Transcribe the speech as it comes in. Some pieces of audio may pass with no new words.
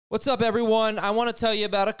What's up, everyone? I want to tell you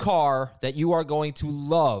about a car that you are going to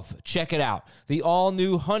love. Check it out. The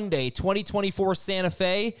all-new Hyundai 2024 Santa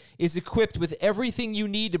Fe is equipped with everything you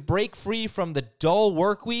need to break free from the dull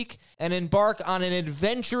work week and embark on an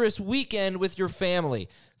adventurous weekend with your family.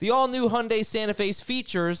 The all-new Hyundai Santa Fe's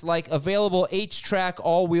features like available H-Track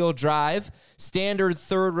all-wheel drive, standard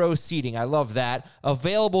third-row seating, I love that,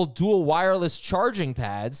 available dual wireless charging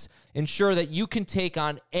pads, ensure that you can take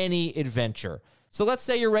on any adventure. So let's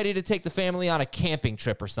say you're ready to take the family on a camping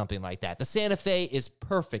trip or something like that. The Santa Fe is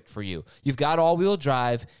perfect for you. You've got all-wheel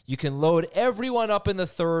drive. You can load everyone up in the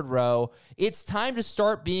third row. It's time to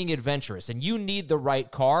start being adventurous, and you need the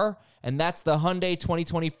right car, and that's the Hyundai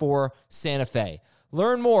 2024 Santa Fe.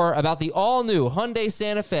 Learn more about the all-new Hyundai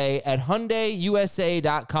Santa Fe at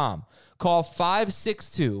HyundaiUSA.com. Call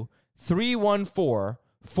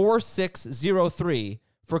 562-314-4603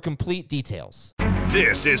 for complete details.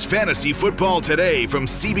 This is Fantasy Football Today from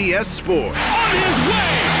CBS Sports. On his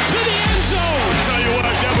way to the end zone. I'll tell you what,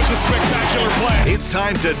 that was a spectacular play. It's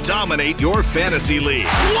time to dominate your fantasy league.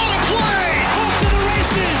 What a play! Off to the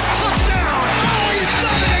races. Touchdown. Oh, he's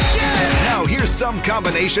done it again. Now here's some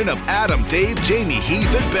combination of Adam, Dave, Jamie,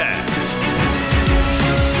 Heath, and Ben.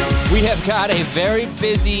 We have got a very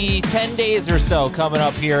busy 10 days or so coming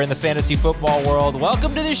up here in the fantasy football world.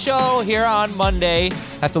 Welcome to the show here on Monday.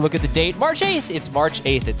 Have to look at the date. March 8th. It's March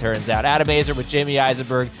 8th, it turns out. Adam Azer with Jamie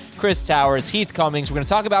Eisenberg, Chris Towers, Heath Cummings. We're going to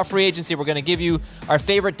talk about free agency. We're going to give you our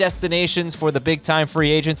favorite destinations for the big-time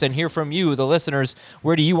free agents and hear from you, the listeners.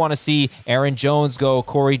 Where do you want to see Aaron Jones go,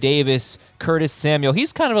 Corey Davis, Curtis Samuel?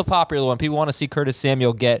 He's kind of a popular one. People want to see Curtis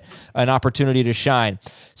Samuel get an opportunity to shine.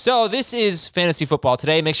 So this is Fantasy Football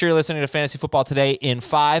Today. Make sure you're listening to Fantasy Football Today in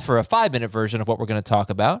 5 for a 5-minute version of what we're going to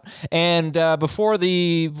talk about. And before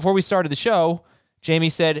we started the show, Jamie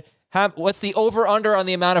said, what's the over-under on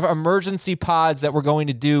the amount of emergency pods that we're going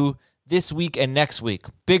to do this week and next week?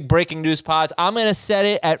 Big breaking news pods. I'm going to set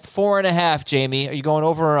it at 4.5, Jamie. Are you going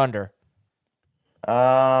over or under?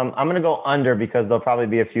 I'm going to go under because there'll probably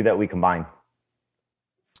be a few that we combine.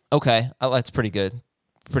 Okay, that's pretty good.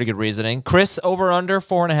 Pretty good reasoning. Chris, over or under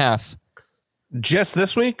 4.5? Just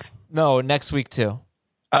this week? No, next week too.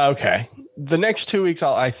 Okay. The next 2 weeks,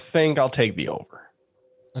 I think I'll take the over.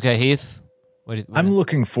 Okay, Heath? I'm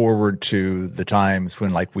looking forward to the times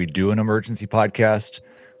when, like, we do an emergency podcast,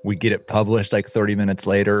 we get it published like 30 minutes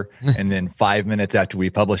later, and then 5 minutes after we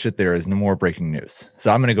publish it, there is no more breaking news. So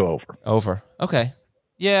I'm going to go over. Over. Okay.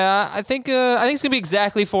 Yeah, I think it's gonna be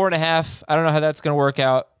exactly 4.5. I don't know how that's gonna work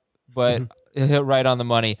out, but right on the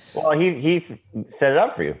money. Well, he set it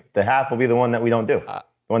up for you. The half will be the one that we don't do, the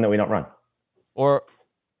one that we don't run. Or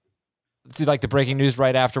see, like the breaking news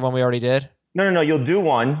right after one we already did. No. You'll do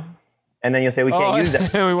one. And then you'll say, we can't use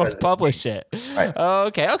that. We won't publish it. Right.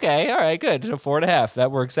 Okay. All right, good. So 4.5.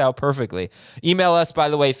 That works out perfectly. Email us, by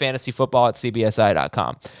the way,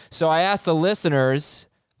 fantasyfootball@cbsi.com. So I asked the listeners,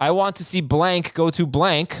 I want to see blank go to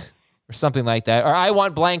blank or something like that. Or I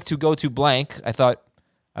want blank to go to blank. I thought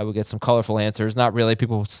I would get some colorful answers. Not really.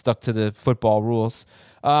 People stuck to the football rules.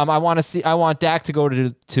 I want Dak to go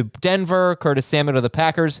to Denver, Curtis Samuel to the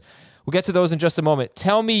Packers. We'll get to those in just a moment.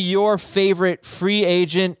 Tell me your favorite free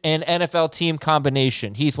agent and NFL team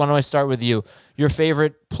combination. Heath, why don't I start with you? Your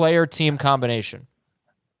favorite player-team combination.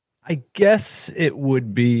 I guess it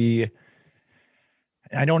would be,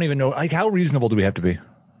 I don't even know, like, how reasonable do we have to be?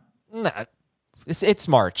 Nah, it's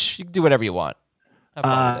March. You can do whatever you want.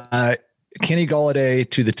 Kenny Golladay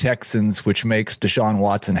to the Texans, which makes Deshaun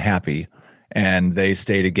Watson happy, and they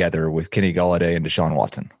stay together with Kenny Golladay and Deshaun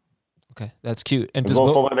Watson. Okay, that's cute. And does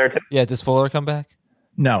Will Fuller there too? Yeah, does Fuller come back?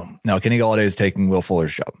 No. Kenny Golladay is taking Will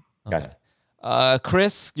Fuller's job. Okay.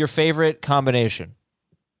 Chris, your favorite combination?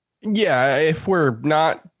 Yeah, if we're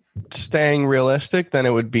not staying realistic, then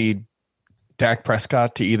it would be Dak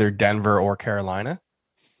Prescott to either Denver or Carolina.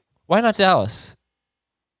 Why not Dallas?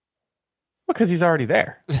 Because he's already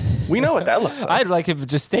there. We know what that looks like. I'd like him to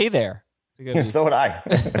just stay there. So would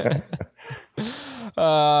I.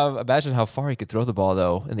 Imagine how far he could throw the ball,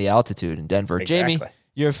 though, in the altitude in Denver. Exactly. Jamie,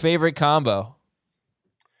 your favorite combo?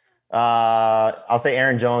 I'll say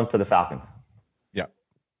Aaron Jones to the Falcons. Yeah.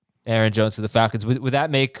 Aaron Jones to the Falcons. Would that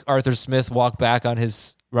make Arthur Smith walk back on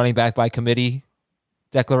his running back by committee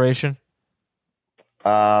declaration?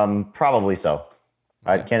 Probably so.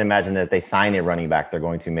 Okay. I can't imagine that if they sign a running back, they're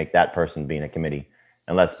going to make that person be in a committee.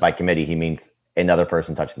 Unless by committee, he means another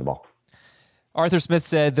person touching the ball. Arthur Smith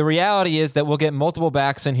said, the reality is that we'll get multiple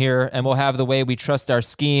backs in here and we'll have the way we trust our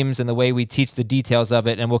schemes and the way we teach the details of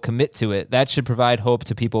it and we'll commit to it. That should provide hope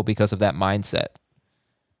to people because of that mindset.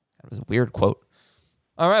 That was a weird quote.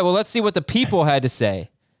 All right, well, let's see what the people had to say.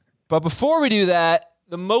 But before we do that,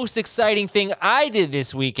 the most exciting thing I did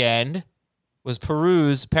this weekend was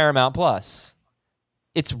peruse Paramount Plus.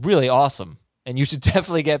 It's really awesome, and you should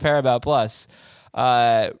definitely get Paramount Plus.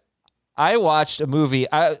 I watched a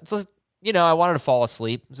movie. I wanted to fall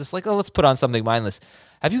asleep. It's just like, let's put on something mindless.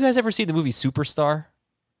 Have you guys ever seen the movie Superstar?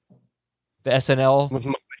 The SNL? With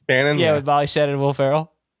Molly Shannon? Yeah, with Molly Shannon and Will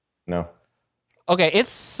Ferrell? No. Okay, it's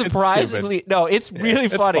surprisingly it's really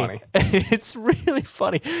funny. It's really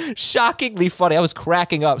funny. Shockingly funny. I was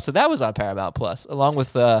cracking up. So that was on Paramount Plus, along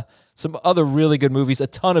with some other really good movies, a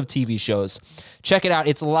ton of TV shows. Check it out.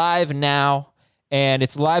 It's live now, and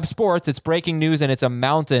it's live sports. It's breaking news, and it's a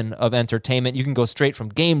mountain of entertainment. You can go straight from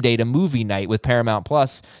game day to movie night with Paramount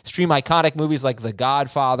Plus. Stream iconic movies like The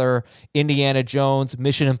Godfather, Indiana Jones,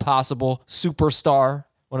 Mission Impossible, Superstar,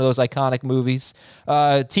 one of those iconic movies.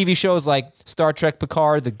 TV shows like Star Trek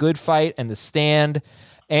Picard, The Good Fight, and The Stand.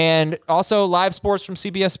 And also live sports from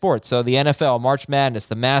CBS Sports. So the NFL, March Madness,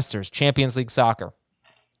 the Masters, Champions League Soccer.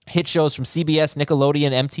 Hit shows from CBS,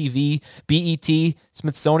 Nickelodeon, MTV, BET,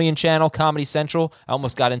 Smithsonian Channel, Comedy Central. I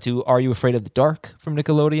almost got into Are You Afraid of the Dark from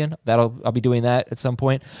Nickelodeon. I'll be doing that at some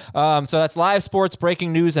point. So that's live sports,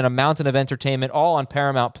 breaking news, and a mountain of entertainment, all on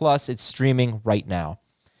Paramount Plus. It's streaming right now.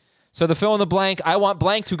 So the fill in the blank, I want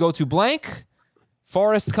blank to go to blank.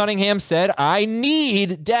 Forrest Cunningham said, I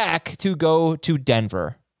need Dak to go to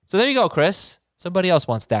Denver. So there you go, Chris. Somebody else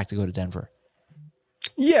wants Dak to go to Denver.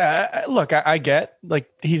 Yeah, look, I get, like,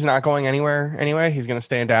 he's not going anywhere anyway. He's going to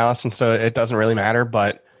stay in Dallas, and so it doesn't really matter.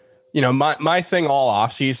 But, my thing all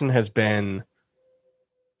offseason has been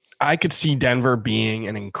I could see Denver being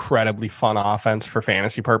an incredibly fun offense for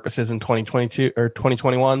fantasy purposes in 2022 or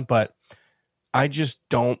 2021, but I just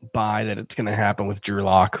don't buy that it's going to happen with Drew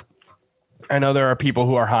Lock. I know there are people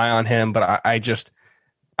who are high on him, but I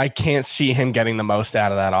can't see him getting the most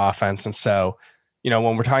out of that offense. And so,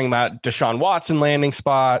 when we're talking about Deshaun Watson landing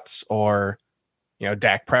spots or,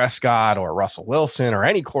 Dak Prescott or Russell Wilson or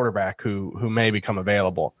any quarterback who may become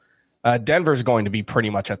available, Denver's going to be pretty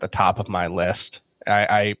much at the top of my list.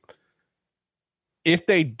 If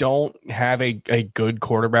they don't have a good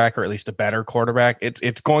quarterback or at least a better quarterback,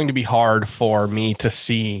 it's going to be hard for me to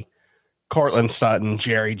see Cortland Sutton,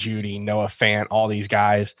 Jerry Jeudy, Noah Fant, all these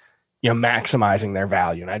guys, maximizing their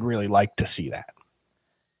value. And I'd really like to see that.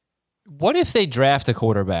 What if they draft a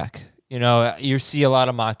quarterback? You see a lot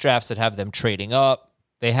of mock drafts that have them trading up.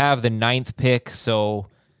 They have the 9th pick, so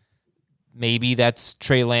maybe that's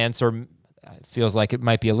Trey Lance, or it feels like it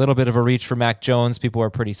might be a little bit of a reach for Mac Jones. People are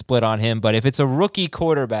pretty split on him. But if it's a rookie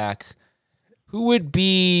quarterback, who would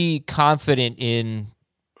be confident in,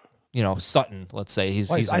 Sutton, let's say?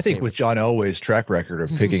 He's I think with John Elway's track record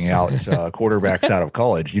of picking out quarterbacks out of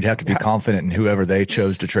college, you'd have to be confident in whoever they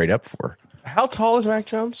chose to trade up for. How tall is Mac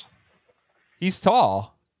Jones? He's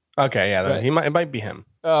tall. Okay, yeah, Right. It might be him.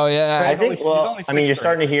 Oh, yeah. I think, he's only you're 6'3".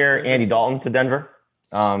 starting to hear Andy Dalton to Denver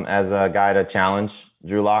as a guy to challenge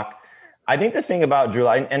Drew Lock. I think the thing about Drew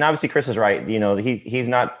Lock, and obviously Chris is right, he's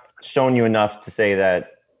not shown you enough to say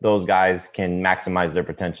that those guys can maximize their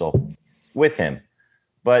potential with him.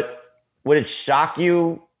 But would it shock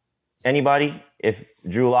you, anybody, if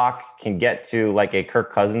Drew Lock can get to like a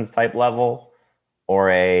Kirk Cousins type level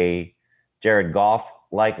or a Jared Goff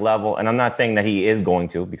like level? And I'm not saying that he is going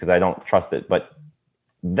to, because I don't trust it, but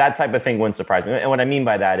that type of thing wouldn't surprise me. And what I mean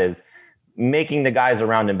by that is making the guys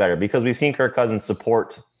around him better, because we've seen Kirk Cousins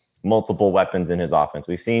support multiple weapons in his offense.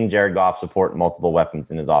 We've seen Jared Goff support multiple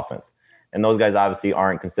weapons in his offense. And those guys obviously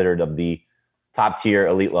aren't considered of the top tier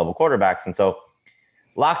elite level quarterbacks. And so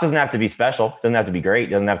Locke doesn't have to be special, doesn't have to be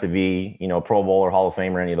great, doesn't have to be, Pro Bowl or Hall of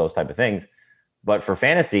Fame or any of those type of things. But for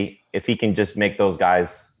fantasy, if he can just make those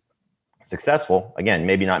guys successful, again,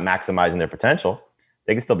 maybe not maximizing their potential,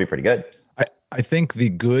 they can still be pretty good. I think the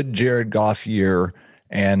good Jared Goff year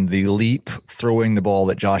and the leap throwing the ball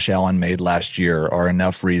that Josh Allen made last year are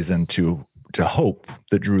enough reason to hope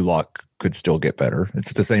that Drew Lock could still get better.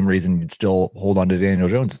 It's the same reason you'd still hold on to Daniel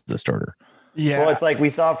Jones as the starter. Yeah. Well, it's like we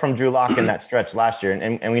saw from Drew Lock in that stretch last year,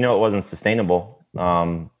 and we know it wasn't sustainable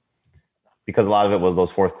because a lot of it was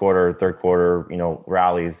those fourth quarter, third quarter,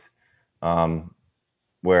 rallies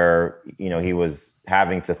where, he was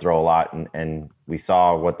having to throw a lot, and we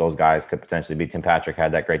saw what those guys could potentially be. Tim Patrick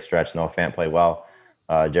had that great stretch. Noah Fant played well.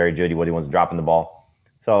 Jerry Jeudy, what he was dropping the ball.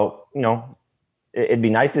 So, it'd be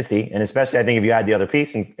nice to see. And especially, I think if you add the other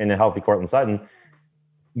piece in a healthy Cortland Sutton,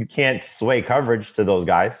 you can't sway coverage to those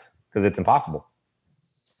guys because it's impossible.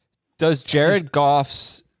 Does Jared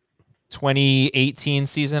Goff's 2018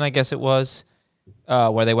 season, I guess it was,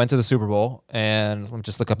 where they went to the Super Bowl. And let me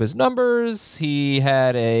just look up his numbers. He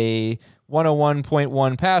had a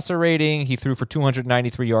 101.1 passer rating. He threw for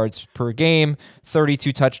 293 yards per game,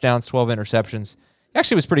 32 touchdowns, 12 interceptions. He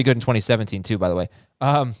actually was pretty good in 2017 too, by the way.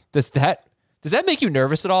 Does that make you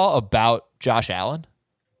nervous at all about Josh Allen?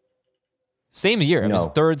 Same year, No. his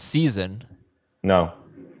third season. No.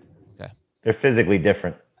 Okay. They're physically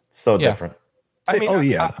different. So different. I mean, Oh,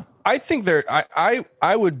 yeah. I think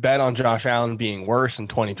I would bet on Josh Allen being worse in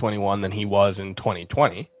 2021 than he was in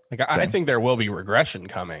 2020. Like I think there will be regression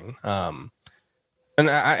coming. And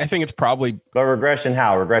I think it's probably But regression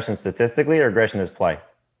how? Regression statistically or regression as play?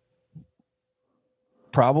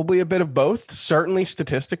 probably a bit of both, certainly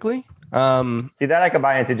statistically. See, that I could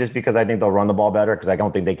buy into just because I think they'll run the ball better because I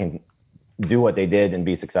don't think they can do what they did and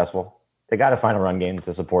be successful. They got to find a run game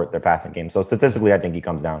to support their passing game. So statistically, I think he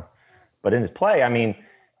comes down. But in his play, I mean,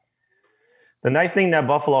 the nice thing that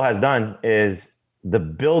Buffalo has done is the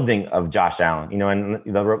building of Josh Allen. You know, and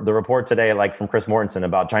the report today, like from Chris Mortensen,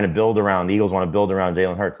 about trying to build around, the Eagles want to build around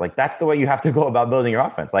Jalen Hurts. Like, that's the way you have to go about building your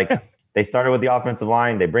offense. Like, they started with the offensive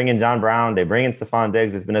line. They bring in John Brown. They bring in Stephon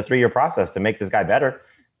Diggs. It's been a 3-year process to make this guy better.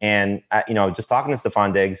 And, you know, just talking to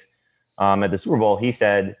Stephon Diggs at the Super Bowl, he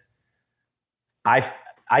said, I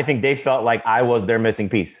think they felt like I was their missing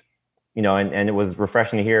piece, you know, and it was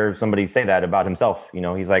refreshing to hear somebody say that about himself. You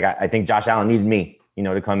know, he's like, I think Josh Allen needed me, you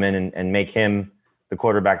know, to come in and make him the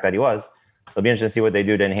quarterback that he was. It'll be interesting to see what they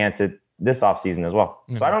do to enhance it this offseason as well.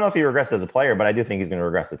 So I don't know if he regressed as a player, but I do think he's going to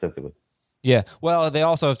regress statistically. Yeah. Well, they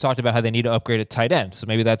also have talked about how they need to upgrade at tight end. So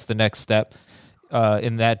maybe that's the next step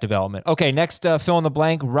in that development. Okay, next fill in the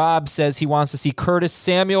blank. Rob says he wants to see Curtis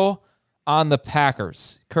Samuel on the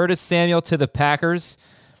Packers. Curtis Samuel to the Packers.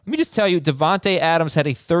 Let me just tell you, Davante Adams had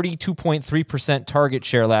a 32.3% target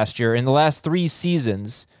share last year. In the last 3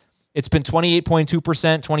 seasons, it's been 28.2%,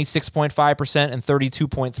 26.5%, and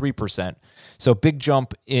 32.3%. So big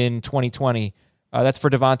jump in 2020. That's for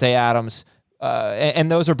Davante Adams. And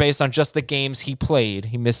those are based on just the games he played.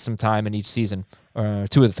 He missed some time in each season, 2 of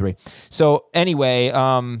the 3. So anyway,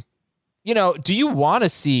 you know, do you want to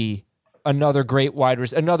see another good wide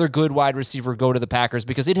receiver go to the Packers?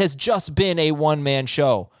 Because it has just been a one-man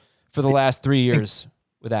show for the last 3 years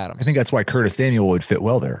with Adams. I think that's why Curtis Samuel would fit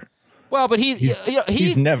well there. Well, but he's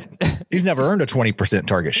never earned a 20%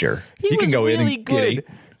 target share. He can go really in good.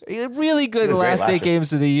 Really good the last 8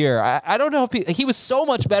 games of the year. I don't know if he was so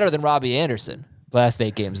much better than Robbie Anderson the last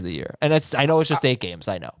 8 games of the year. And I know it's just 8 games,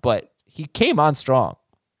 I know, but he came on strong.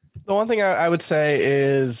 The one thing I would say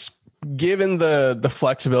is, given the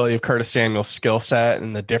flexibility of Curtis Samuel's skill set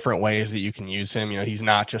and the different ways that you can use him, you know, he's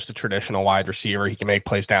not just a traditional wide receiver. He can make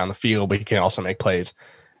plays down the field, but he can also make plays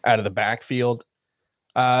out of the backfield.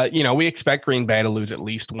 You know, we expect Green Bay to lose at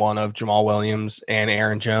least one of Jamal Williams and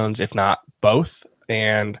Aaron Jones, if not both.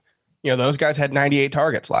 And, you know, those guys had 98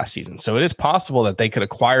 targets last season. So it is possible that they could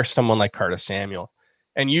acquire someone like Curtis Samuel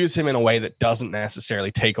and use him in a way that doesn't necessarily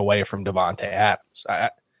take away from Davante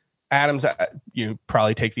Adams. You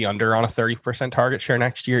probably take the under on a 30% target share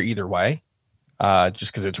next year either way,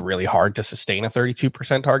 just because it's really hard to sustain a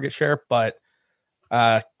 32% target share. But,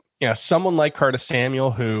 you know, someone like Curtis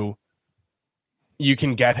Samuel, who you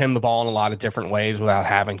can get him the ball in a lot of different ways without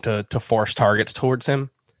having to force targets towards him.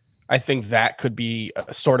 I think that could be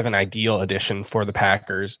a sort of an ideal addition for the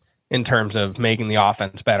Packers in terms of making the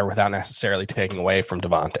offense better without necessarily taking away from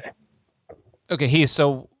Davante. Okay,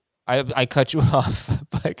 so I cut you off.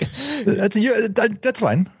 That's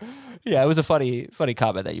fine. Yeah, it was a funny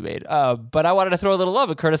comment that you made. But I wanted to throw a little love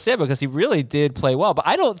at Curtis Samuel because he really did play well. But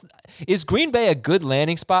is Green Bay a good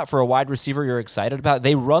landing spot for a wide receiver you're excited about?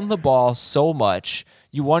 They run the ball so much.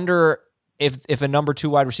 You wonder if a number 2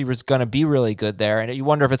 wide receiver is going to be really good there, and you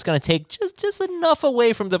wonder if it's going to take just enough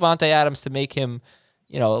away from Davante Adams to make him,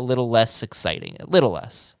 you know, a little less exciting, a little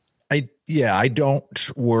less. I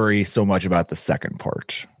don't worry so much about the second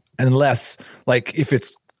part, unless like if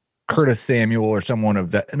it's Curtis Samuel or someone of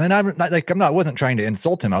that. And then I wasn't trying to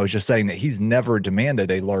insult him. I was just saying that he's never demanded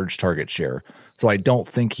a large target share, so I don't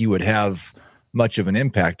think he would have much of an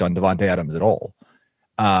impact on Davante Adams at all.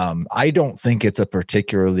 I don't think it's a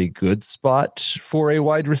particularly good spot for a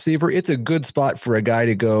wide receiver. It's a good spot for a guy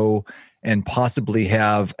to go and possibly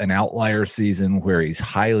have an outlier season where he's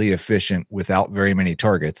highly efficient without very many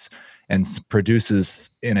targets and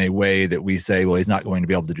produces in a way that we say, well, he's not going to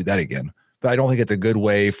be able to do that again. But I don't think it's a good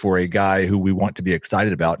way for a guy who we want to be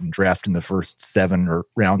excited about and draft in the first 7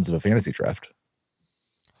 rounds of a fantasy draft.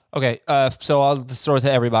 Okay, so I'll just throw it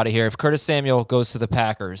to everybody here. If Curtis Samuel goes to the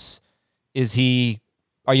Packers,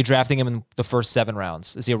 are you drafting him in the first 7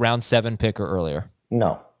 rounds? Is he a round 7 pick or earlier?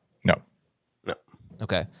 No.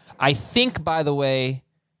 Okay. I think, by the way,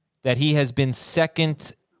 that he has been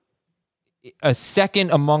second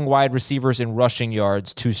among wide receivers in rushing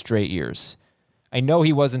yards 2 straight years. I know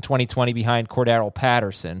he was in 2020 behind Cordarrelle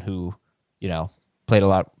Patterson, who, played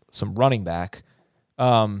some running back.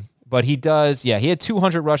 But he does, he had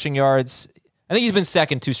 200 rushing yards. I think he's been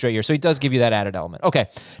second 2 straight years, so he does give you that added element. Okay,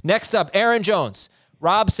 next up, Aaron Jones.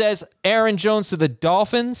 Rob says Aaron Jones to the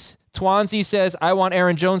Dolphins. Twansy says, I want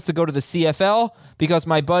Aaron Jones to go to the CFL because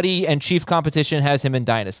my buddy and chief competition has him in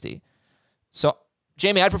Dynasty. So,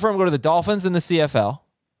 Jamie, I'd prefer him to go to the Dolphins than the CFL.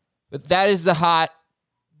 But that is the hot,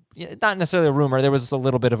 not necessarily a rumor. There was a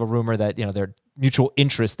little bit of a rumor that, their mutual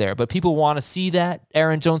interest there. But people want to see that,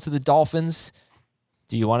 Aaron Jones to the Dolphins.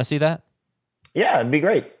 Do you want to see that? Yeah, it'd be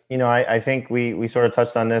great. I think we sort of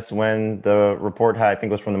touched on this when the report I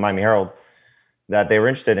think was from the Miami Herald, that they were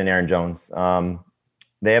interested in Aaron Jones.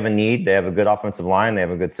 They have a need. They have a good offensive line. They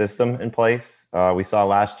have a good system in place. We saw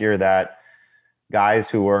last year that guys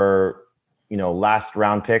who were, last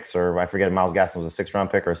round picks, or I forget if Myles Gaskin was a 6th round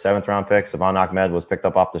pick or a 7th round pick. Savon Ahmed was picked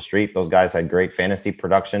up off the street. Those guys had great fantasy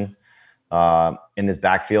production in this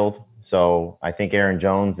backfield. So I think Aaron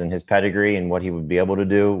Jones and his pedigree and what he would be able to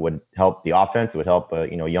do would help the offense. It would help a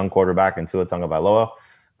young quarterback in Tua Tagovailoa.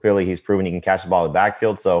 Clearly, he's proven he can catch the ball in the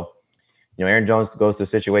backfield. So Aaron Jones goes to a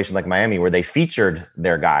situation like Miami where they featured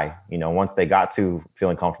their guy, once they got to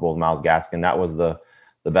feeling comfortable with Myles Gaskin. That was the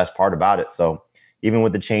best part about it. So even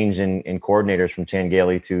with the change in coordinators from Chan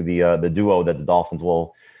Gailey to the duo that the Dolphins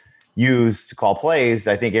will use to call plays,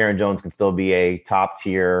 I think Aaron Jones can still be a top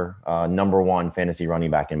tier number 1 fantasy running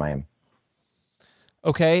back in Miami.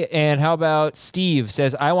 Okay, and how about Steve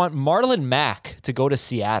says, I want Marlon Mack to go to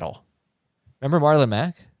Seattle. Remember Marlon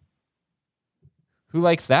Mack? Who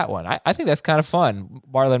likes that one? I think that's kind of fun.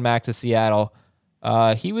 Marlon Mack to Seattle.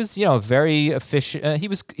 He was, very efficient. He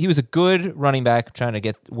was a good running back. I'm trying to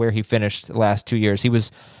get where he finished the last 2 years. He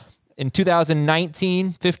was in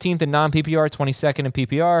 2019, 15th in non-PPR, 22nd in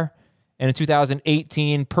PPR. And in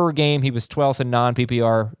 2018, per game, he was 12th in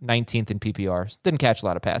non-PPR, 19th in PPR. Didn't catch a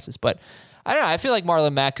lot of passes, but I don't know. I feel like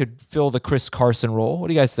Marlon Mack could fill the Chris Carson role. What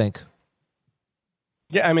do you guys think?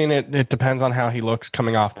 Yeah, I mean, it depends on how he looks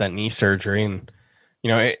coming off that knee surgery. And,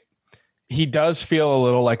 he does feel a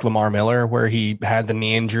little like Lamar Miller, where he had the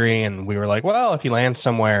knee injury and we were like, well, if he lands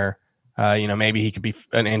somewhere, maybe he could be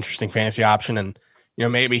an interesting fantasy option. And,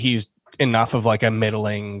 maybe he's enough of like a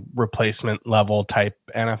middling replacement level type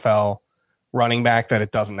NFL running back that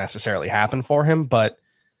it doesn't necessarily happen for him. But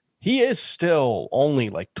he is still only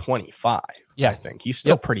like 25. Yeah, I think he's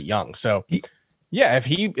still pretty young. So, if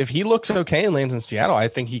he looks okay and lands in Seattle, I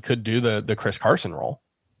think he could do the Chris Carson role.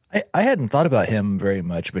 I hadn't thought about him very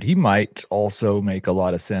much, but he might also make a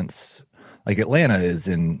lot of sense. Like Atlanta is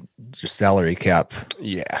in just salary cap.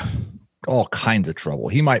 Yeah. All kinds of trouble.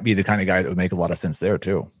 He might be the kind of guy that would make a lot of sense there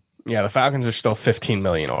too. Yeah. The Falcons are still 15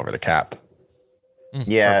 million over the cap.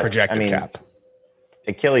 Yeah. Projected cap.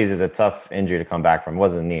 Achilles is a tough injury to come back from. It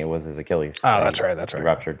wasn't a knee. It was his Achilles. Oh, that's right. That's right.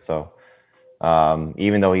 Ruptured. So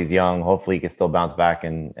even though he's young, hopefully he can still bounce back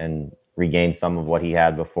and regain some of what he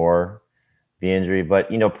had before the injury. But,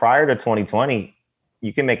 prior to 2020,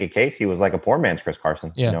 you can make a case he was like a poor man's Chris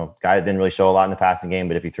Carson. Yeah. Guy that didn't really show a lot in the passing game,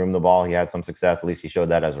 but if you threw him the ball, he had some success. At least he showed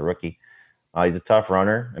that as a rookie. He's a tough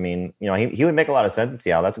runner. I mean, he would make a lot of sense in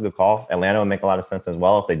Seattle. That's a good call. Atlanta would make a lot of sense as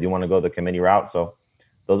well if they do want to go the committee route. So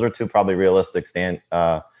those are 2 probably realistic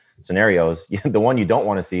scenarios. The one you don't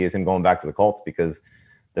want to see is him going back to the Colts, because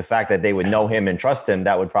the fact that they would know him and trust him,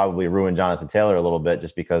 that would probably ruin Jonathan Taylor a little bit,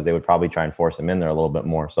 just because they would probably try and force him in there a little bit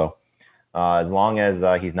more. So as long as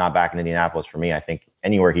he's not back in Indianapolis, for me, I think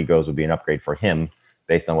anywhere he goes would be an upgrade for him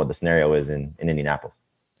based on what the scenario is in Indianapolis.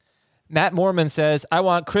 Matt Mormon says, I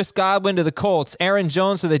want Chris Godwin to the Colts, Aaron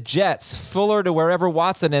Jones to the Jets, Fuller to wherever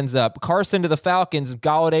Watson ends up, Carson to the Falcons,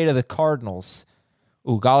 Golladay to the Cardinals.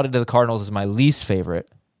 Ooh, Golladay to the Cardinals is my least favorite.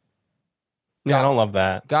 Yeah, I don't love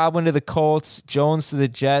that. Godwin to the Colts, Jones to the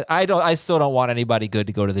Jets. I still don't want anybody good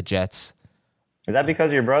to go to the Jets. Is that because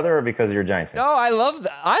of your brother or because of your Giants fan? No,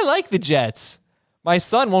 I like the Jets. My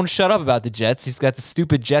son won't shut up about the Jets. He's got the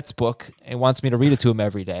stupid Jets book and wants me to read it to him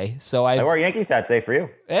every day. So I wear Yankees hats today for you.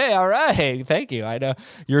 Hey, all right. Thank you. I know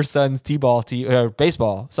your son's baseball,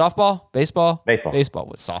 softball, baseball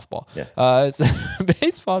with softball. Yes.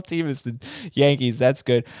 Baseball team is the Yankees. That's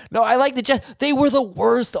good. No, I like the Jets. They were the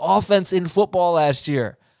worst offense in football last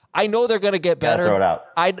year. I know they're going to get better. Throw it out.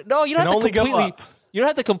 You don't have to completely. You don't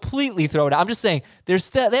have to completely throw it out. I'm just saying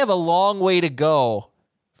they have a long way to go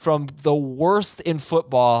from the worst in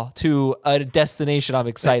football to a destination I'm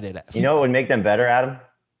excited at. You know what would make them better, Adam?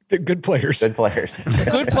 Good players. Good players.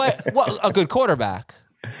 Well, a good quarterback.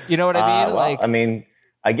 You know what I mean? I mean,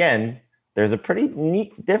 again, there's a pretty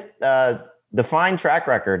neat, defined track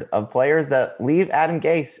record of players that leave Adam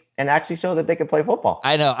Gase and actually show that they can play football.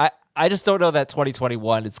 I know. I just don't know that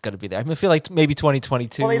 2021 is going to be there. I feel like maybe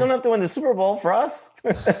 2022. Well, they don't have to win the Super Bowl for us.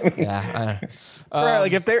 Yeah. Right,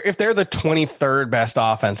 like if they're the 23rd best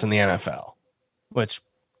offense in the NFL, which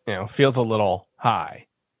feels a little high,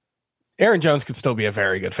 Aaron Jones could still be a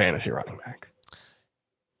very good fantasy running back.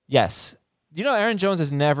 Yes. Aaron Jones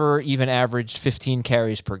has never even averaged 15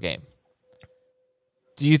 carries per game.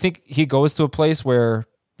 Do you think he goes to a place where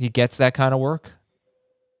he gets that kind of work?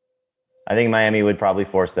 I think Miami would probably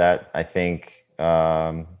force that. I think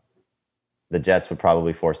the Jets would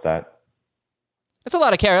probably force that. It's a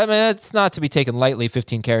lot of carries. I mean, it's not to be taken lightly,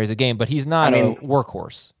 15 carries a game, but he's not a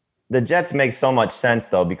workhorse. The Jets make so much sense,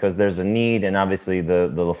 though, because there's a need and obviously the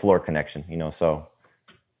LaFleur connection, so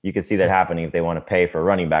you can see that happening if they want to pay for a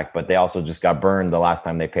running back, but they also just got burned the last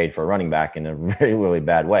time they paid for a running back in a really, really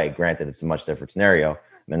bad way. Granted, it's a much different scenario.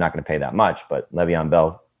 They're not going to pay that much, but Le'Veon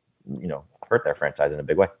Bell, hurt their franchise in a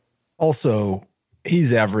big way. Also,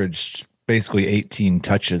 he's averaged basically 18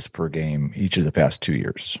 touches per game each of the past 2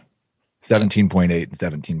 years. 17.8 and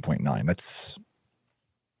 17.9.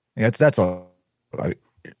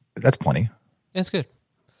 That's plenty. That's good.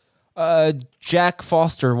 Jack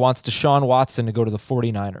Foster wants Deshaun Watson to go to the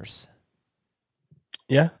 49ers.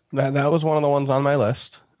 Yeah, that was one of the ones on my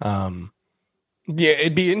list. Yeah,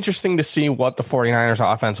 it'd be interesting to see what the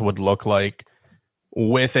 49ers offense would look like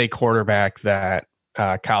with a quarterback that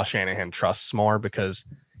Kyle Shanahan trusts more, because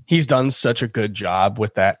he's done such a good job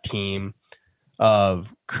with that team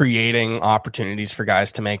of creating opportunities for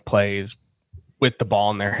guys to make plays with the ball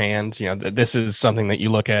in their hands. This is something that you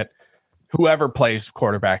look at whoever plays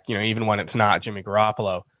quarterback, even when it's not Jimmy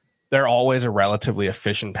Garoppolo, they're always a relatively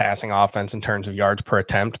efficient passing offense in terms of yards per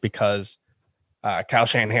attempt, because Kyle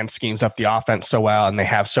Shanahan schemes up the offense so well, and they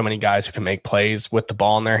have so many guys who can make plays with the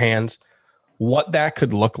ball in their hands. What that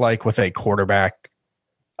could look like with a quarterback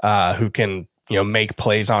who can, make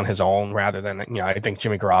plays on his own rather than, I think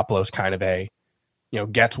Jimmy Garoppolo is kind of a,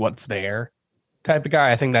 gets what's there type of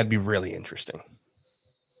guy. I think that'd be really interesting.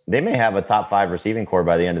 They may have a top 5 receiving core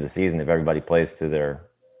by the end of the season if everybody plays to their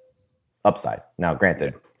upside. Now,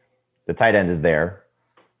 granted, the tight end is there,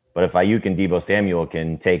 but if Ayuk and Deebo Samuel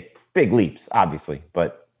can take big leaps, obviously,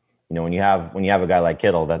 but when you have a guy like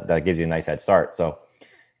Kittle, that gives you a nice head start. So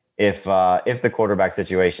if the quarterback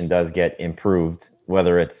situation does get improved,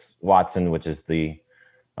 whether it's Watson, which is the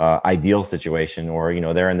ideal situation, or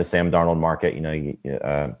they're in the Sam Darnold market,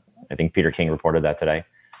 I think Peter King reported that today,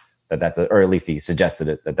 or at least he suggested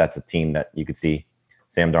it, that's a team that you could see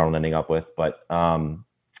Sam Darnold ending up with. But the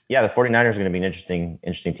 49ers are going to be an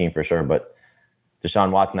interesting team for sure. But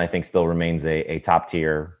Deshaun Watson, I think, still remains a top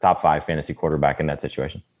tier, top 5 fantasy quarterback in that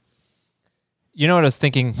situation. What I was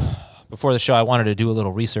thinking before the show? I wanted to do a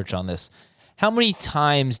little research on this. How many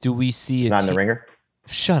times do we see not in the ringer?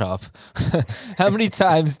 Shut up. How many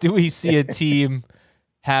times do we see a team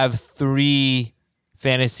have 3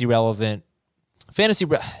 fantasy relevant? Fantasy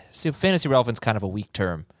relevance kind of a weak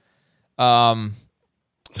term.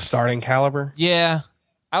 Starting caliber? Yeah.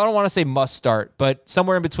 I don't want to say must start, but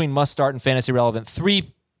somewhere in between must start and fantasy relevant.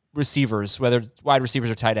 3 receivers, whether wide receivers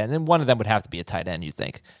or tight end, and one of them would have to be a tight end, you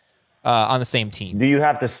think, on the same team. Do you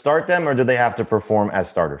have to start them, or do they have to perform as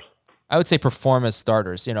starters? I would say perform as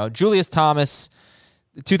starters. Julius Thomas,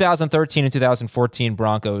 2013 and 2014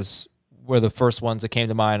 Broncos were the first ones that came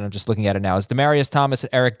to mind. I'm just looking at it now. It's Demaryius Thomas,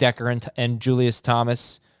 Eric Decker, and Julius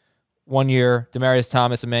Thomas 1 year, Demaryius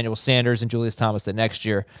Thomas, Emmanuel Sanders, and Julius Thomas the next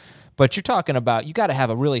year. But you're talking about, you got to have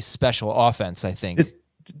a really special offense, I think.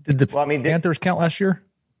 Did the Panthers count last year?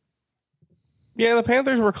 Yeah, the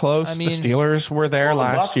Panthers were close. The Steelers were there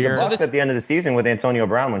last year. The Bucs at the end of the season with Antonio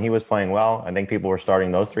Brown, when he was playing well, I think people were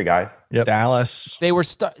starting those 3 guys. Yep. Dallas. They were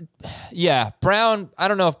Brown. I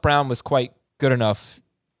don't know if Brown was quite good enough,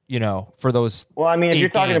 for those. Well, I mean, if you're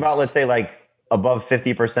talking games. about, let's say, like above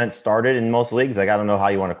 50% started in most leagues, like I don't know how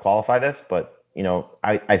you want to qualify this, but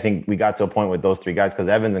I think we got to a point with those 3 guys because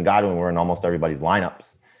Evans and Godwin were in almost everybody's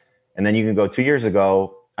lineups. And then you can go 2 years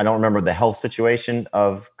ago. I don't remember the health situation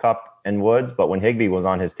of Kupp and Woods, but when Higbee was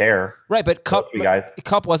on his tear, right? But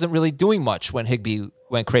Kupp wasn't really doing much when Higbee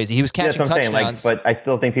went crazy. He was catching touchdowns. Saying, but I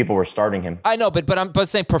still think people were starting him. I know, but I'm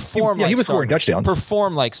saying perform. He was scoring touchdowns.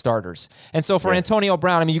 Perform like starters. And so for Antonio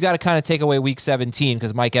Brown, I mean, you got to kind of take away Week 17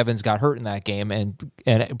 because Mike Evans got hurt in that game, and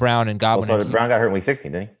Brown and Godwin. Also, Brown got hurt in Week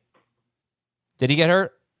 16, didn't he? Did he get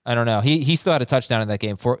hurt? I don't know. He still had a touchdown in that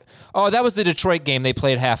game. That was the Detroit game. They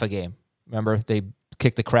played half a game. Remember, they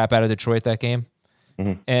kicked the crap out of Detroit that game.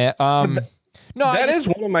 Mm-hmm. No, That is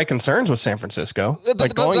one of my concerns with San Francisco. But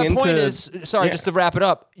like the point is, just to wrap it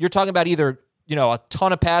up, you're talking about either, a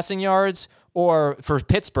ton of passing yards, or for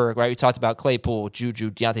Pittsburgh, right? We talked about Claypool,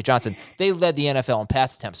 Juju, Deontay Johnson. They led the NFL in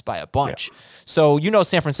pass attempts by a bunch. Yeah. So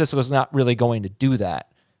San Francisco is not really going to do that.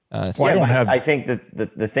 I think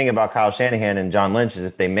that the thing about Kyle Shanahan and John Lynch is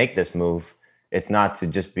if they make this move, it's not to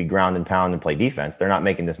just be ground and pound and play defense. They're not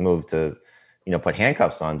making this move to, put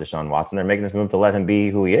handcuffs on Deshaun Watson. They're making this move to let him be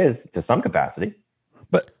who he is to some capacity.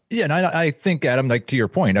 But yeah, and I think, Adam, like to your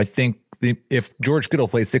point, I think if George Kittle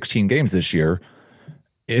plays 16 games this year,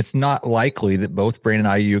 it's not likely that both Brandon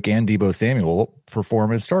Ayuk and Deebo Samuel will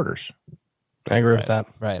perform as starters. I agree with that.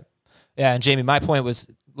 Right. Yeah, and Jamie, my point was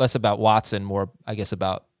less about Watson, more, I guess,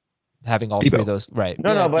 about having all Deebo. Three of those. Right.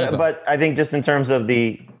 But I think just in terms of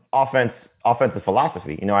the offensive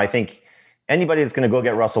philosophy, I think anybody that's going to go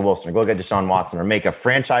get Russell Wilson or go get Deshaun Watson or make a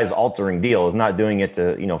franchise-altering deal is not doing it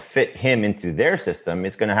to, fit him into their system.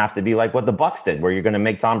 It's going to have to be like what the Bucs did, where you're going to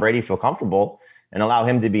make Tom Brady feel comfortable and allow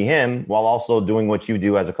him to be him while also doing what you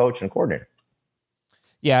do as a coach and coordinator.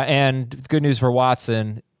 Yeah, and good news for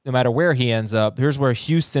Watson, no matter where he ends up, here's where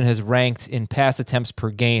Houston has ranked in pass attempts per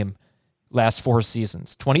game last 4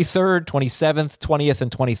 seasons. 23rd, 27th, 20th,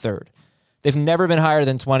 and 23rd. They've never been higher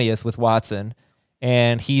than 20th with Watson,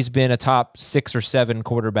 and he's been a top 6 or 7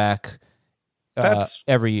 quarterback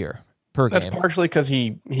every year per game. That's partially because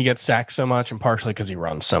he gets sacked so much and partially because he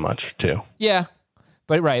runs so much too. Yeah,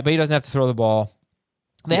 but he doesn't have to throw the ball.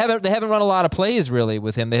 They haven't run a lot of plays really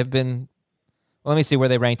with him. They have been. Well, let me see where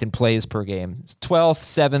they ranked in plays per game. It's 12th,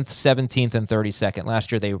 7th, 17th, and 32nd.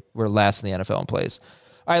 Last year they were last in the NFL in plays.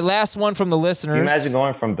 All right, last one from the listeners. Can you imagine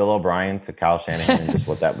going from Bill O'Brien to Kyle Shanahan and just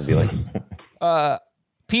what that would be like?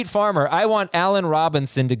 Pete Farmer, I want Allen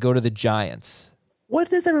Robinson to go to the Giants. What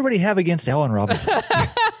does everybody have against Allen Robinson?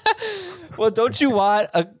 Well, don't you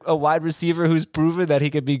want a wide receiver who's proven that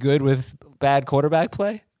he could be good with bad quarterback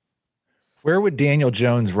play? Where would Daniel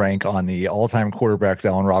Jones rank on the all-time quarterbacks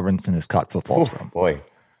Allen Robinson has caught footballs from? Boy.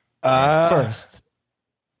 First.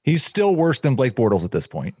 He's still worse than Blake Bortles at this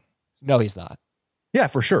point. No, he's not. Yeah,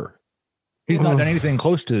 for sure. He's not done anything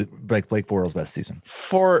close to Blake Bortles' best season.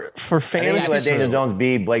 For fantasy, let Daniel Jones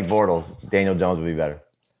be Blake Bortles. Daniel Jones would be better.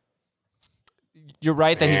 You're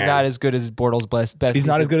right that he's not as good as Bortles' best He's season.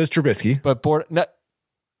 not as good as Trubisky. But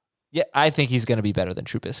yeah, I think he's going to be better than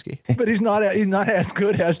Trubisky. But he's not as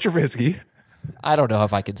good as Trubisky. I don't know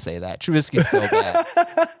if I can say that. Trubisky's so bad.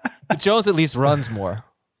 But Jones at least runs more.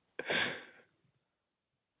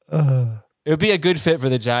 It would be a good fit for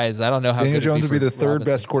the Giants. I don't know how Daniel good Jones would be the third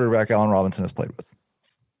best quarterback Allen Robinson has played with.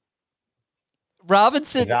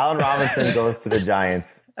 Robinson. If Allen Robinson goes to the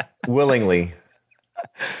Giants willingly,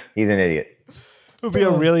 he's an idiot. It would be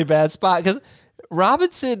a really bad spot because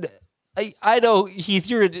Robinson. I know, Heath,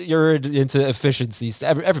 you're into efficiencies.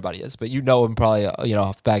 Everybody is, but you know him probably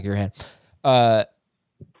off the back of your hand.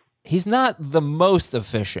 He's not the most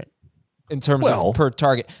efficient in terms of per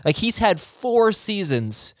target. Like he's had 4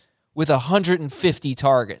 seasons with 150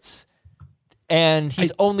 targets, and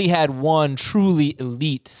he's only had 1 truly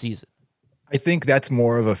elite season. I think that's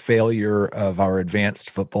more of a failure of our advanced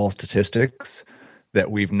football statistics that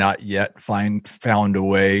we've not yet found a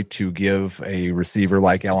way to give a receiver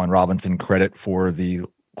like Allen Robinson credit for the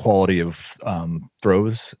quality of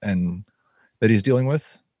throws and that he's dealing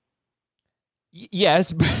with.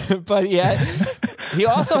 Yes, but yeah, he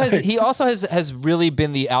also has really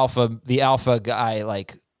been the alpha guy,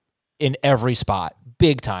 like in every spot,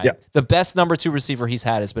 big time. Yeah. The best number 2 receiver he's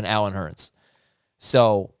had has been Allen Hurns.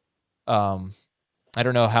 So, I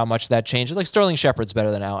don't know how much that changes. Like Sterling Shepard's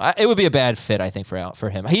better than Allen. It would be a bad fit, I think, for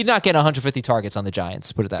him. He'd not get 150 targets on the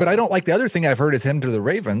Giants. Put it that way. But I don't like the other thing I've heard is him to the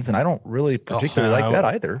Ravens, and I don't really particularly like that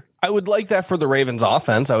either. I would like that for the Ravens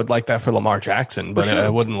offense. I would like that for Lamar Jackson, but I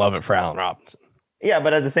wouldn't love it for Allen Robinson. Yeah,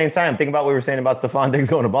 but at the same time, think about what we were saying about Stephon Diggs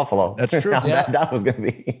going to Buffalo. That's true. That was going to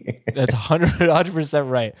be. That's 100%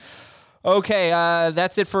 right. Okay,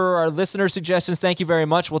 that's it for our listener suggestions. Thank you very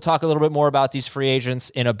much. We'll talk a little bit more about these free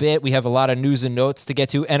agents in a bit. We have a lot of news and notes to get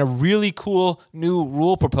to and a really cool new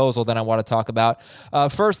rule proposal that I want to talk about.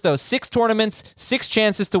 First, though, 6 tournaments, 6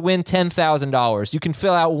 chances to win $10,000. You can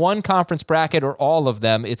fill out 1 conference bracket or all of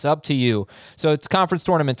them. It's up to you. So it's conference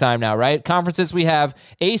tournament time now, right? Conferences, we have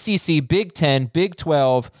ACC, Big 10, Big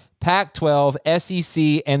 12, Pac-12,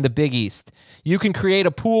 SEC, and the Big East. You can create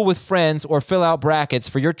a pool with friends or fill out brackets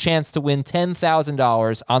for your chance to win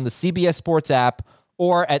 $10,000 on the CBS Sports app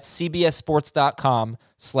or at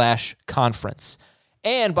cbssports.com/conference.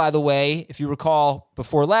 And by the way, if you recall,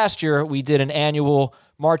 before last year, we did an annual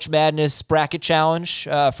March Madness bracket challenge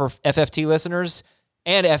for FFT listeners.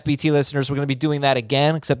 And FBT listeners, we're going to be doing that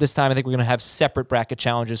again, except this time I think we're going to have separate bracket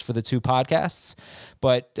challenges for the two podcasts.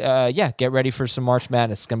 But yeah, get ready for some March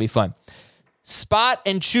Madness. It's going to be fun. Spot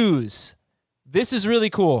and choose. This is really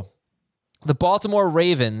cool. The Baltimore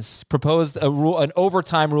Ravens proposed an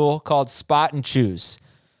overtime rule called spot and choose.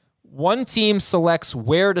 One team selects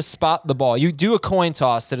where to spot the ball. You do a coin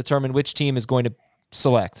toss to determine which team is going to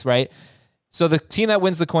select, right? So the team that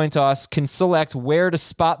wins the coin toss can select where to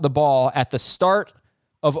spot the ball at the start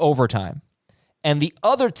of overtime. And the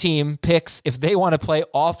other team picks if they want to play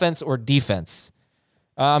offense or defense.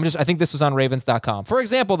 I think this was on Ravens.com. For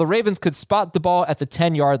example, the Ravens could spot the ball at the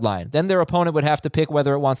 10-yard line. Then their opponent would have to pick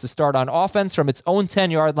whether it wants to start on offense from its own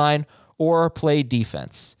 10-yard line or play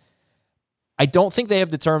defense. I don't think they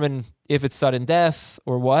have determined if it's sudden death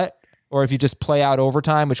or what, or if you just play out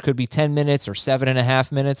overtime, which could be 10 minutes or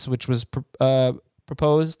 7.5 minutes, which was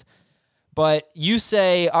proposed. But you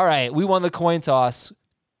say, all right, we won the coin toss,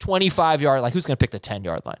 25-yard line. Who's going to pick the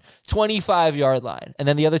 10-yard line? 25-yard line. And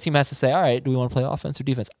then the other team has to say, all right, do we want to play offense or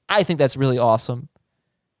defense? I think that's really awesome.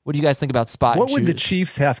 What do you guys think about spot and choose? What would the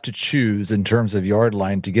Chiefs have to choose in terms of yard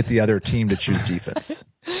line to get the other team to choose defense?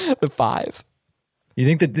 The 5. You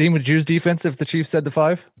think the team would choose defense if the Chiefs said the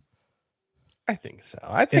 5? I think so.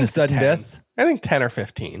 I think in sudden 10. death? I think 10 or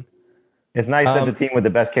 15. It's nice that the team with the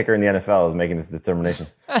best kicker in the NFL is making this determination.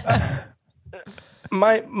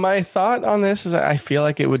 My thought on this is I feel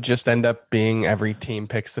like it would just end up being every team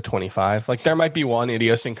picks the 25. Like there might be one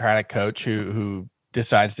idiosyncratic coach who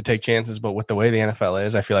decides to take chances, but with the way the NFL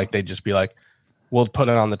is, I feel like they'd just be like, we'll put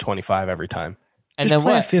it on the 25 every time. And just then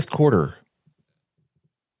play what? a fifth quarter.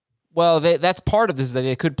 Well, that's part of this, that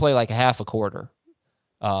they could play like a half a quarter.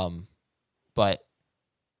 But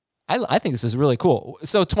I think this is really cool.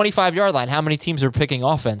 So 25-yard line, how many teams are picking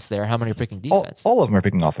offense there? How many are picking defense? All of them are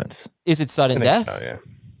picking offense. Is it sudden death? So, yeah.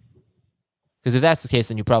 Because if that's the case,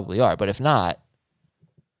 then you probably are. But if not,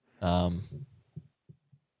 yeah,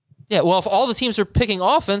 well, if all the teams are picking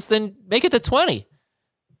offense, then make it to 20.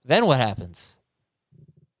 Then what happens?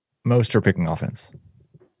 Most are picking offense.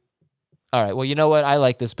 All right, well, you know what? I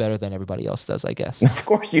like this better than everybody else does, I guess. Of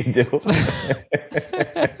course you do.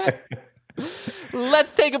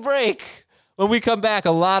 Let's take a break. When we come back,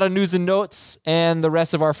 a lot of news and notes and the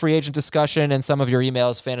rest of our free agent discussion and some of your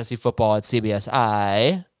emails,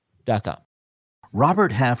 fantasyfootball@cbsi.com.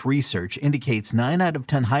 Robert Half research indicates 9 out of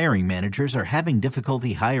 10 hiring managers are having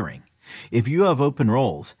difficulty hiring. If you have open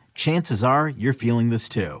roles, chances are you're feeling this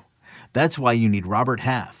too. That's why you need Robert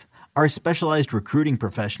Half. Our specialized recruiting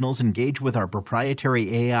professionals engage with our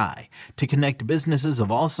proprietary AI to connect businesses of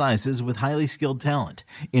all sizes with highly skilled talent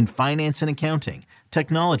in finance and accounting,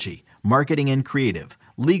 technology, marketing and creative,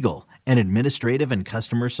 legal, and administrative and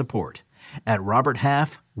customer support. At Robert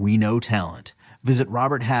Half, we know talent. Visit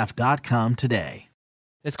roberthalf.com today.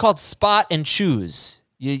 It's called spot and choose.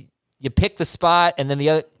 You pick the spot and then the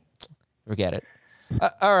other. Forget it.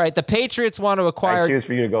 All right. The Patriots want to acquire. I choose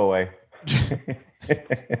for you to go away.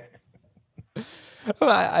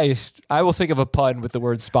 I will think of a pun with the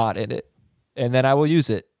word spot in it, and then I will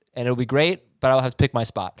use it, and it'll be great, but I'll have to pick my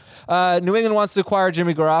spot. New England wants to acquire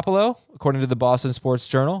Jimmy Garoppolo, according to the Boston Sports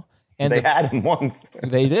Journal. And they had him once.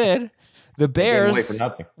 They did. The Bears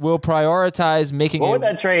will prioritize making. What would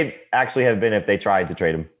that trade actually have been if they tried to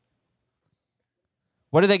trade him?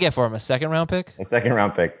 What did they get for him? A second-round pick? A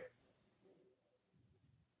second-round pick.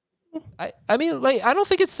 I mean, like, I don't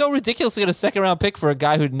think it's so ridiculous to get a second-round pick for a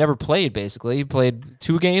guy who'd never played, basically. He played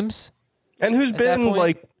 2 games. And who's been,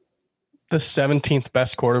 like, the 17th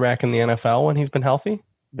best quarterback in the NFL when he's been healthy?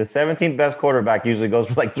 The 17th best quarterback usually goes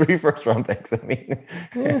for, like, 3 first-round picks. I mean...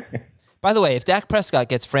 Yeah. By the way, if Dak Prescott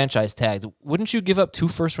gets franchise tagged, wouldn't you give up 2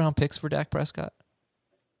 first-round picks for Dak Prescott?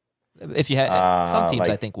 If you had... some teams,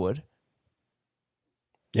 I think, would.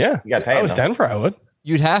 Yeah. You got to pay If I was Denver, I would.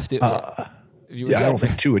 You'd have to. I don't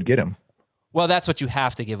think 2 would get him. Well, that's what you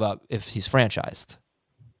have to give up if he's franchised,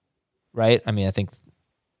 right? I mean, I think.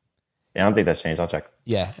 Yeah, I don't think that's changed. I'll check.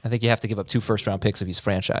 Yeah, I think you have to give up 2 first-round picks if he's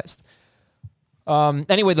franchised.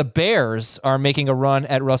 Anyway, the Bears are making a run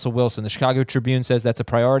at Russell Wilson. The Chicago Tribune says that's a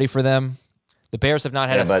priority for them. The Bears have not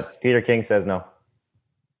had but Peter King says no.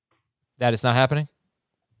 That is not happening?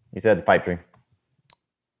 He said it's a pipe dream.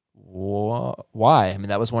 Why? I mean,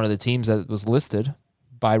 that was one of the teams that was listed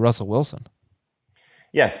by Russell Wilson.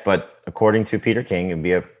 Yes, but according to Peter King, it'd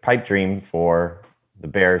be a pipe dream for the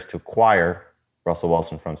Bears to acquire Russell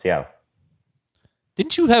Wilson from Seattle.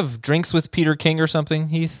 Didn't you have drinks with Peter King or something,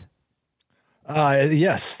 Heath?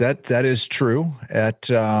 Yes, that is true. At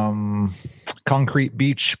Concrete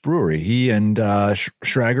Beach Brewery, he and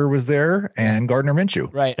Schrager was there, and Gardner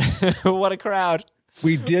Minshew. Right. What a crowd!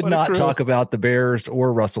 We did not talk about the Bears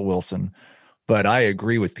or Russell Wilson, but I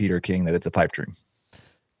agree with Peter King that it's a pipe dream.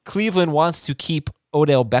 Cleveland wants to keep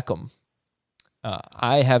Odell Beckham.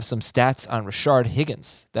 I have some stats on Rashard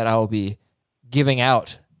Higgins that I will be giving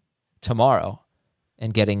out tomorrow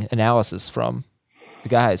and getting analysis from the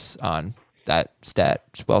guys on that stat.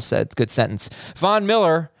 Well said. Good sentence. Von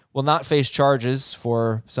Miller will not face charges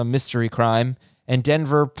for some mystery crime, and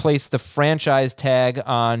Denver placed the franchise tag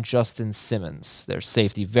on Justin Simmons, their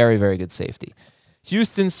safety. Very, very good safety.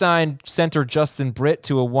 Houston signed center Justin Britt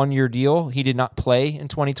to a 1-year deal. He did not play in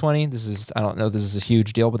 2020. I don't know this is a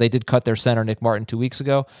huge deal, but they did cut their center, Nick Martin, 2 weeks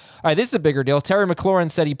ago. All right, this is a bigger deal. Terry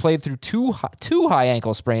McLaurin said he played through two high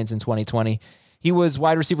ankle sprains in 2020. He was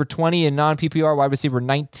wide receiver 20 in non-PPR, wide receiver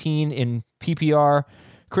 19 in PPR.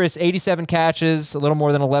 Chris, 87 catches, a little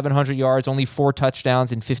more than 1,100 yards, only 4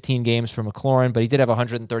 touchdowns in 15 games for McLaurin, but he did have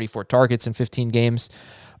 134 targets in 15 games.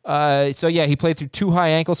 So yeah, he played through 2 high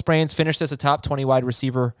ankle sprains, finished as a top 20 wide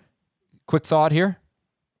receiver. Quick thought here?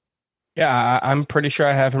 Yeah, I'm pretty sure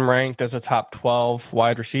I have him ranked as a top 12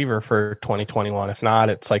 wide receiver for 2021. If not,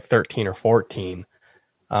 it's like 13 or 14.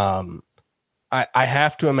 I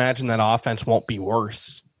have to imagine that offense won't be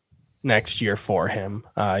worse next year for him.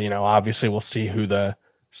 Obviously we'll see who the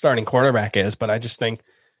starting quarterback is, but I just think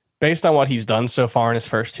based on what he's done so far in his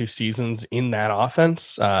first 2 seasons in that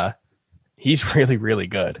offense, he's really, really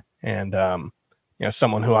good. And,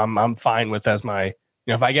 someone who I'm fine with as my,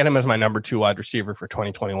 if I get him as my number 2 wide receiver for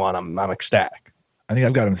 2021, I'm ecstatic. I think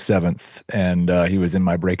I've got him 7th, and he was in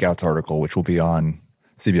my breakouts article, which will be on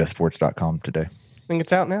CBSSports.com today. I think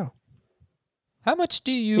it's out now. How much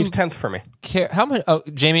do you... He's 10th for me. Care? How much? Oh,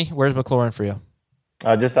 Jamie, where's McLaurin for you?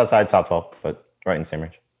 Just outside top 12, but right in the same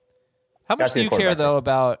range. How much do you care, though,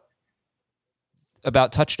 about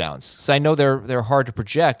touchdowns? So I know they're hard to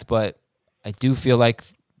project, but I do feel like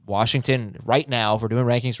Washington right now, if we're doing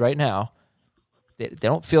rankings right now, they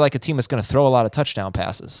don't feel like a team that's going to throw a lot of touchdown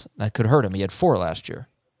passes. That could hurt him. He had 4 last year.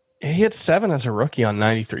 He had 7 as a rookie on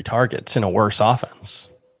 93 targets in a worse offense.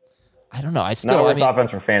 I don't know. Not a worse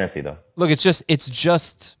offense for fantasy, though. Look, it's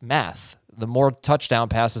just math. The more touchdown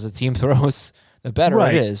passes a team throws, the better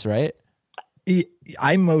it is, right?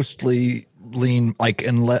 I mostly lean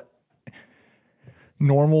and let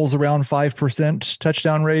normal's around 5%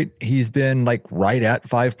 touchdown rate. He's been right at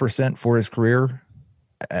 5% for his career.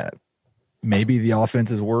 Maybe the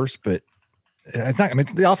offense is worse, but it's not. I mean,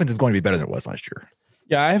 the offense is going to be better than it was last year.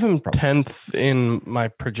 Yeah, I have him 10th in my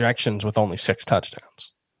projections with only 6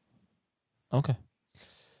 touchdowns. Okay.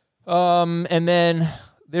 And then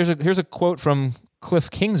here's a quote from Cliff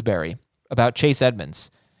Kingsbury about Chase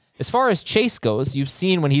Edmonds. As far as Chase goes, you've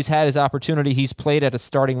seen when he's had his opportunity, he's played at a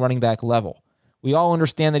starting running back level. We all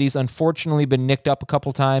understand that he's unfortunately been nicked up a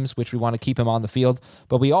couple times, which we want to keep him on the field,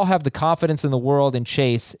 but we all have the confidence in the world in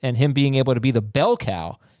Chase and him being able to be the bell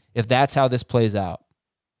cow if that's how this plays out.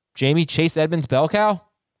 Jamie, Chase Edmonds bell cow?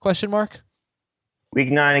 Question mark? Week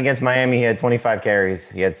 9 against Miami, he had 25 carries.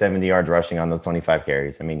 He had 70 yards rushing on those 25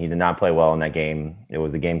 carries. I mean, he did not play well in that game. It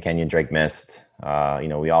was the game Kenyon Drake missed.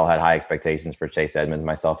 We all had high expectations for Chase Edmonds,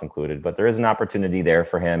 myself included. But there is an opportunity there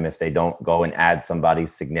for him if they don't go and add somebody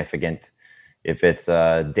significant. If it's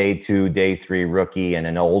a day 2, day 3 rookie and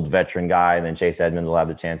an old veteran guy, then Chase Edmonds will have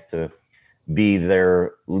the chance to be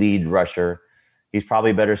their lead rusher. He's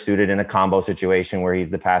probably better suited in a combo situation where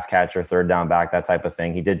he's the pass catcher, third down back, that type of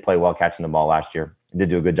thing. He did play well catching the ball last year. He did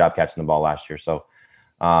do a good job catching the ball last year. So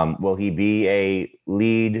will he be a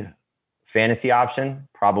lead fantasy option?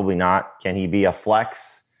 Probably not. Can he be a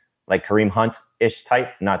flex, like Kareem Hunt-ish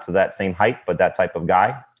type? Not to that same height, but that type of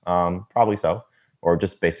guy? Probably so. Or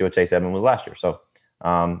just basically what Chase Edmonds was last year. So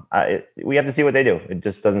we have to see what they do. It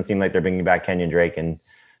just doesn't seem like they're bringing back Kenyon Drake. And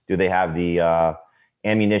do they have the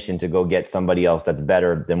ammunition to go get somebody else that's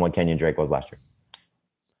better than what Kenyon Drake was last year?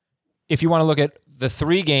 If you want to look at the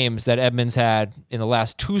 3 games that Edmonds had in the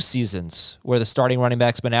last 2 seasons where the starting running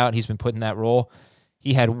back's been out, he's been put in that role.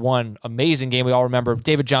 He had one amazing game. We all remember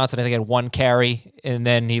David Johnson, I think, had 1 carry, and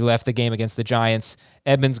then he left the game against the Giants.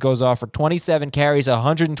 Edmonds goes off for 27 carries,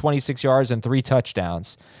 126 yards, and 3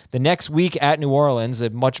 touchdowns. The next week at New Orleans, a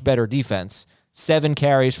much better defense, 7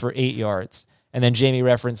 carries for 8 yards. And then Jamie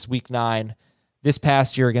referenced week 9 this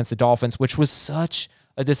past year against the Dolphins, which was such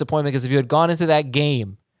a disappointment because if you had gone into that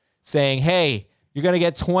game saying, hey, you're going to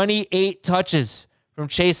get 28 touches from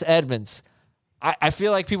Chase Edmonds, I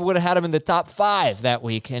feel like people would have had him in the top 5 that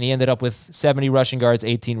week, and he ended up with 70 rushing yards,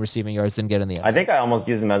 18 receiving yards, didn't get in the end zone. I think I almost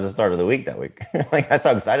used him as a start of the week that week. That's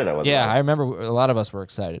how excited I was. Yeah, I remember a lot of us were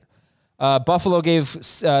excited. Buffalo gave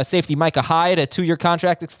safety Micah Hyde a 2-year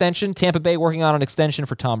contract extension. Tampa Bay working on an extension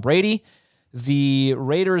for Tom Brady. The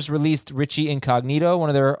Raiders released Richie Incognito, one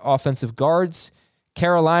of their offensive guards.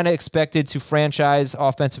 Carolina expected to franchise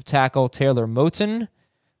offensive tackle Taylor Moton.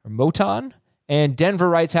 And Denver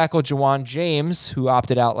right tackle Jawan James, who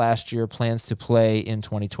opted out last year, plans to play in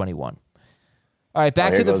 2021. All right,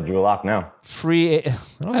 back to the Drew Lock now. Free.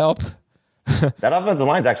 That'll help. That offensive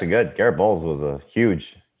line is actually good. Garrett Bowles was a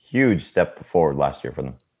huge step forward last year for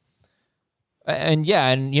them. And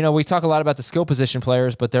we talk a lot about the skill position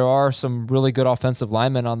players, but there are some really good offensive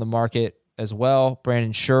linemen on the market as well.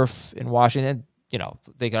 Brandon Scherf in Washington, they could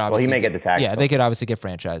obviously. Well, he may get the tax. Yeah, they could obviously get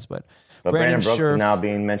franchised, but Brandon Brooks is now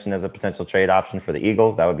being mentioned as a potential trade option for the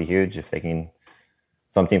Eagles. That would be huge if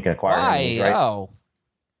some team can acquire him. Right? Oh,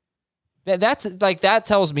 that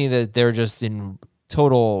tells me that they're just in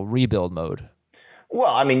total rebuild mode.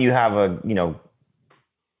 Well, I mean, you have a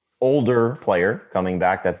older player coming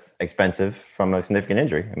back that's expensive from a significant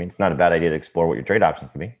injury. I mean, it's not a bad idea to explore what your trade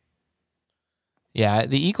options could be. Yeah,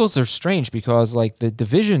 the Eagles are strange because the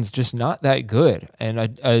division's just not that good,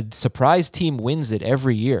 and a surprise team wins it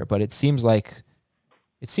every year. But it seems like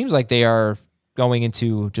they are going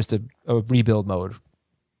into just a rebuild mode.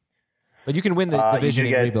 But you can win the division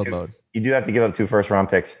in rebuild mode. You do have to give up 2 first-round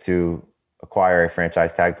picks to acquire a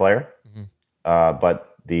franchise tag player, but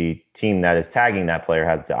the team that is tagging that player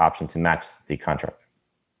has the option to match the contract.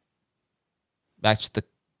 Match the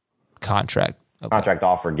contract. Okay. Contract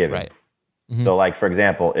offer given. Right. Mm-hmm. So, for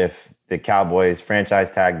example, if the Cowboys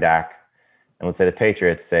franchise tag Dak, and let's say the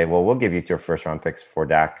Patriots say, well, we'll give you 2 first-round picks for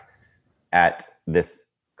Dak at this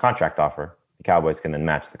contract offer, the Cowboys can then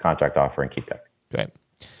match the contract offer and keep Dak. Right.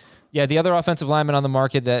 Yeah, the other offensive linemen on the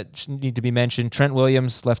market that need to be mentioned, Trent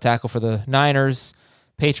Williams, left tackle for the Niners,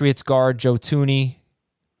 Patriots guard Joe Thuney,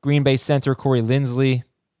 Green Bay center Corey Linsley.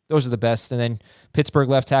 Those are the best. And then Pittsburgh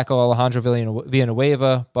left tackle Alejandro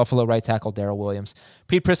Villanueva, Buffalo right tackle Darrell Williams.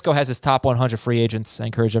 Pete Prisco has his top 100 free agents. I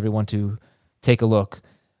encourage everyone to take a look.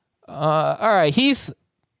 All right, Heath.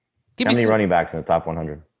 How many running backs in the top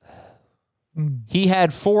 100? He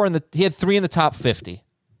had 3 in the top 50.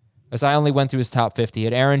 As I only went through his top 50. He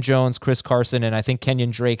had Aaron Jones, Chris Carson, and I think Kenyon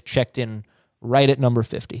Drake checked in right at number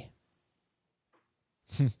 50.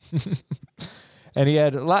 And he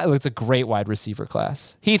had it's a great wide receiver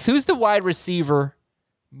class. Heath, who's the wide receiver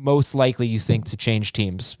most likely you think to change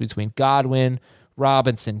teams between Godwin,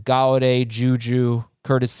 Robinson, Galladay, Juju,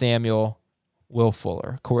 Curtis Samuel, Will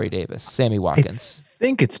Fuller, Corey Davis, Sammy Watkins? I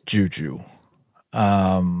think it's Juju.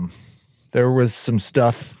 There was some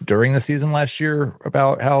stuff during the season last year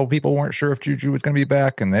about how people weren't sure if Juju was going to be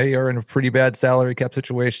back, and they are in a pretty bad salary cap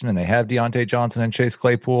situation, and they have Deontay Johnson and Chase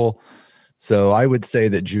Claypool. So I would say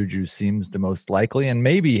that Juju seems the most likely and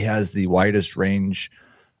maybe has the widest range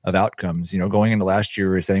of outcomes. Going into last year,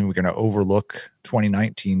 we were saying we're going to overlook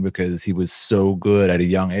 2019 because he was so good at a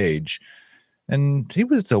young age. And he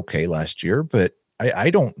was okay last year, but I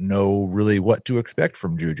don't know really what to expect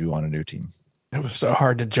from Juju on a new team. It was so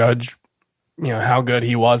hard to judge, how good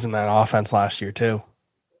he was in that offense last year too.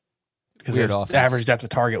 Because his average depth of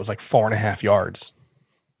target was like 4.5 yards.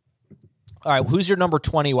 All right, who's your number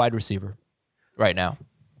 20 wide receiver right now?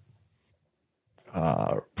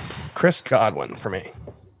 Chris Godwin for me.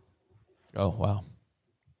 Oh, wow.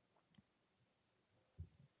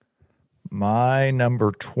 My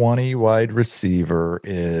number 20 wide receiver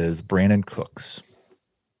is Brandon Cooks.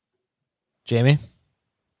 Jamie?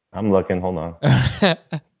 I'm looking. Hold on.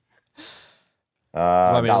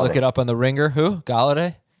 Want me to look it up on the Ringer? Who?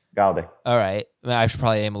 Galladay? Galladay. All right. I should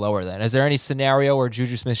probably aim lower then. Is there any scenario where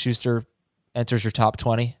Juju Smith-Schuster enters your top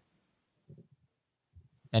 20?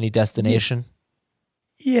 Any destination?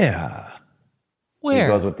 Yeah. Where?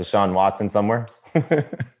 He goes with Deshaun Watson somewhere.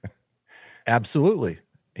 Absolutely.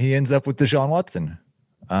 He ends up with Deshaun Watson.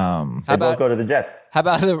 They both go to the Jets. How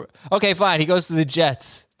about okay, fine. He goes to the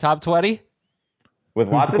Jets. Top 20? With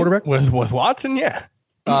Watson? Quarterback? With Watson, yeah.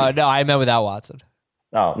 No, I meant without Watson.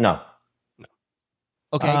 Oh, no.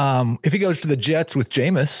 Okay. If he goes to the Jets with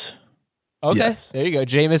Jameis. Okay. Yes. There you go.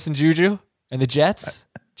 Jameis and Juju and the Jets.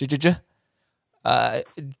 Juju to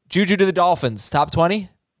the Dolphins. Top 20?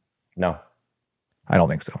 No. I don't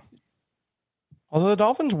think so. Although the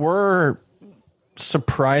Dolphins were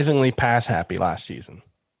surprisingly pass happy last season.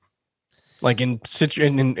 Like in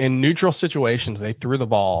neutral situations, they threw the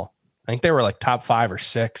ball. I think they were like top 5 or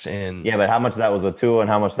 6 in. Yeah, but how much of that was with Tua and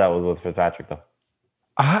how much of that was with Fitzpatrick, though?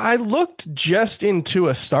 I looked just into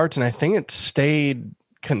a starts, and I think it stayed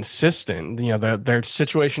consistent. Their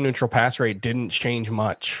situation neutral pass rate didn't change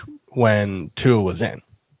much when Tua was in.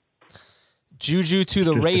 Juju to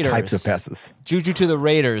the Raiders. The types of passes. Juju to the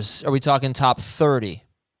Raiders. Are we talking top 30?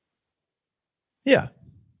 Yeah.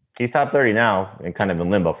 He's top 30 now and kind of in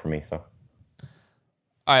limbo for me. So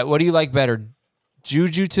All right, what do you like better?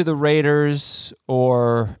 Juju to the Raiders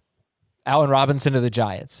or Allen Robinson to the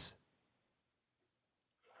Giants?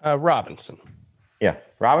 Robinson. Yeah,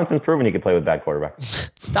 Robinson's proven he could play with bad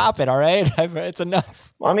quarterbacks. Stop it, all right? It's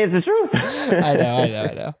enough. Well, I mean, it's the truth.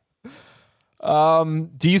 I know.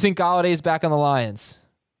 Do you think Galladay's back on the Lions?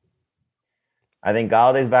 I think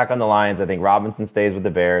Galladay's back on the Lions. I think Robinson stays with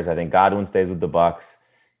the Bears. I think Godwin stays with the Bucks.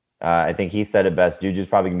 I think he said it best. Juju's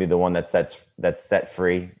probably gonna be the one that's set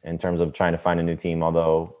free in terms of trying to find a new team.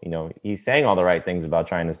 Although he's saying all the right things about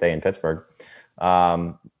trying to stay in Pittsburgh.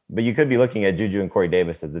 But you could be looking at Juju and Corey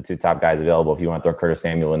Davis as the two top guys available if you want to throw Curtis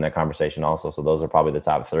Samuel in that conversation also. So those are probably the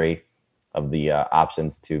top three of the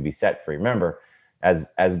options to be set free. Remember,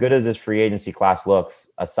 as good as this free agency class looks,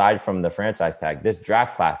 aside from the franchise tag, this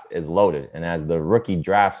draft class is loaded. And as the rookies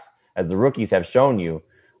have shown you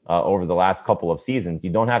over the last couple of seasons, you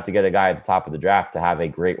don't have to get a guy at the top of the draft to have a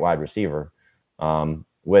great wide receiver.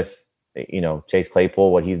 With Chase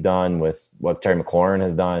Claypool, what he's done, with what Terry McLaurin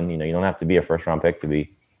has done, you don't have to be a first round pick to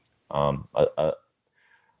be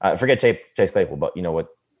forget Chase Claypool, but what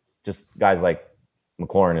just guys like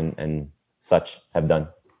McLaurin and such have done.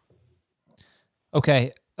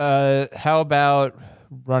 Okay. How about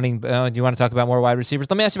running? Do you want to talk about more wide receivers?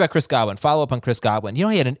 Let me ask you about Chris Godwin. Follow up on Chris Godwin. He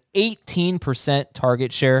had an 18%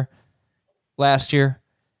 target share last year.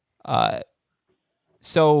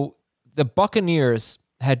 So the Buccaneers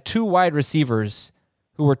had two wide receivers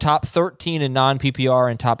who were top 13 in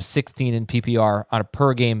non-PPR and top 16 in PPR on a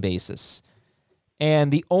per-game basis.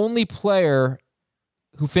 And the only player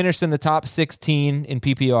who finished in the top 16 in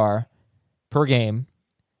PPR per game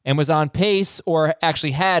and was on pace or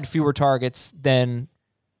actually had fewer targets than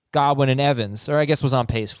Godwin and Evans, or I guess was on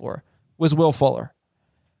pace for, was Will Fuller.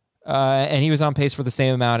 And he was on pace for the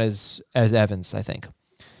same amount as Evans, I think.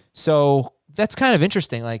 So that's kind of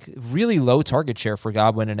interesting, like really low target share for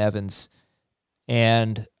Godwin and Evans.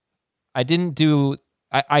 And I don't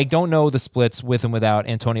know the splits with and without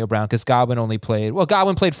Antonio Brown because Godwin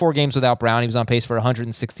played 4 games without Brown. He was on pace for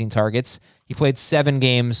 116 targets. He played 7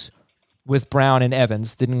 games with Brown and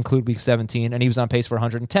Evans, didn't include week 17, and he was on pace for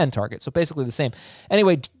 110 targets. So basically the same.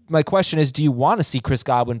 Anyway, my question is, do you want to see Chris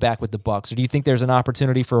Godwin back with the Bucs, or do you think there's an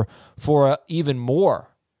opportunity for even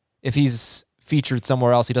more if he's featured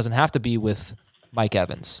somewhere else? He doesn't have to be with Mike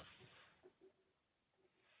Evans.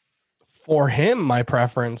 For him,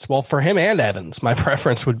 for him and Evans, my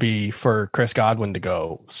preference would be for Chris Godwin to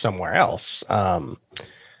go somewhere else.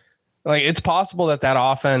 It's possible that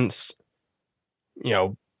offense,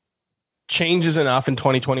 changes enough in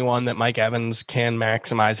 2021 that Mike Evans can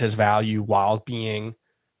maximize his value while being,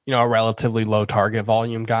 a relatively low target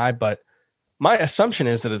volume guy. But my assumption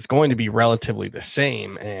is that it's going to be relatively the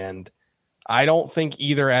same. And I don't think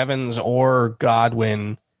either Evans or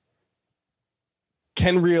Godwin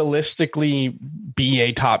can realistically be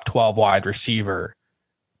a top 12 wide receiver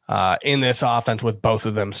in this offense with both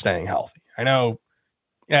of them staying healthy. I know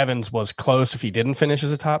Evans was close if he didn't finish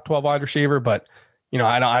as a top 12 wide receiver, but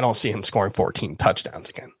I don't see him scoring 14 touchdowns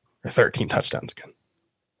again or 13 touchdowns again.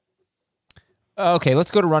 Okay,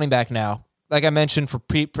 let's go to running back now. Like I mentioned, for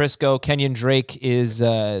Pete Prisco, Kenyon Drake is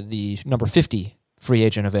the number 50 free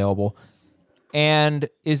agent available. And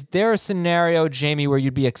is there a scenario, Jamie, where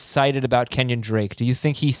you'd be excited about Kenyon Drake? Do you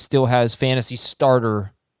think he still has fantasy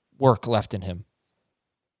starter work left in him?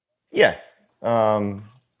 Yes.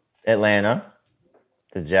 Atlanta,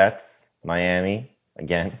 the Jets, Miami,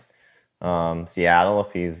 again. Seattle,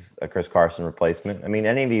 if he's a Chris Carson replacement. I mean,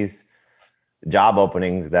 any of these job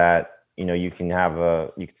openings that, you can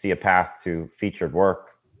see a path to featured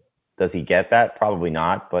work. Does he get that? Probably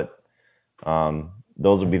not, but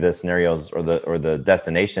those would be the scenarios or the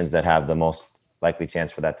destinations that have the most likely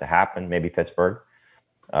chance for that to happen. Maybe Pittsburgh,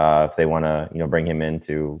 if they want to, bring him in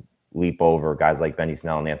to leap over guys like Benny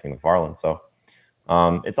Snell and Anthony McFarland. So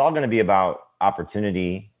it's all going to be about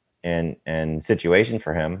opportunity and situation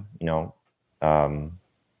for him.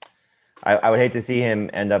 I would hate to see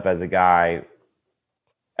him end up as a guy,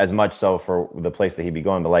 as much so for the place that he'd be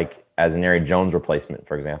going, but like as an Aaron Jones replacement,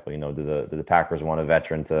 for example. Do the Packers want a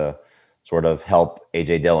veteran to sort of help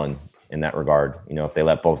AJ Dillon in that regard? If they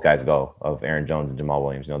let both guys go, of Aaron Jones and Jamal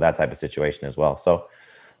Williams, that type of situation as well. So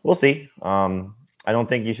we'll see. I don't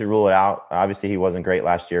think you should rule it out. Obviously, he wasn't great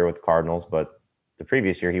last year with the Cardinals, but the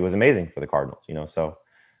previous year he was amazing for the Cardinals. So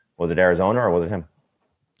was it Arizona or was it him?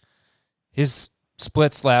 His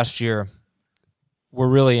splits last year were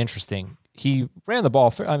really interesting. He ran the ball,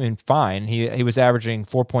 fine. He was averaging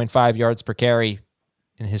 4.5 yards per carry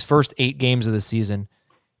in his first 8 games of the season,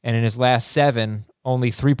 and in his last 7, only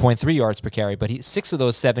 3.3 yards per carry. But 6 of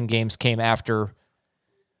those 7 games came after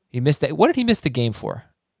he missed that. What did he miss the game for?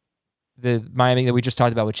 the Miami that we just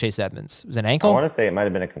talked about with Chase Edmonds? It was an I ankle? want to say it might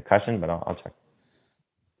have been a concussion, but I'll check.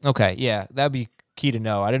 Okay, yeah, that'd be key to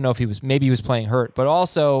know. I didn't know if he was playing hurt, but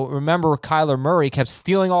also remember Kyler Murray kept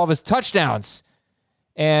stealing all of his touchdowns,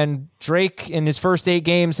 and Drake in his first 8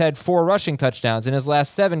 games had 4 rushing touchdowns. In his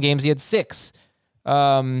last 7 games, he had 6,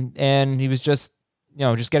 and he was just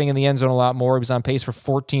getting in the end zone a lot more. He was on pace for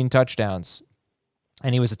 14 touchdowns,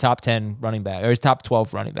 and he was a top 10 running back, or he's top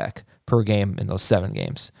 12 running back per game in those 7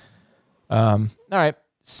 games. All right,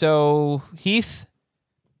 so Heath.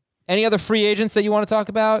 Any other free agents that you want to talk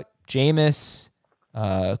about? Jameis,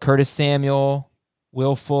 Curtis Samuel,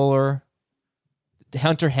 Will Fuller,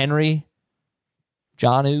 Hunter Henry,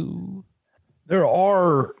 Jonnu. There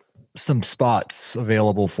are some spots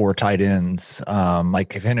available for tight ends.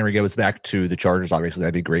 Like if Henry goes back to the Chargers, obviously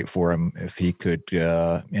that'd be great for him. If he could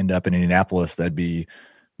end up in Indianapolis, that'd be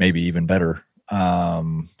maybe even better.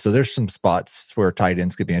 So there's some spots where tight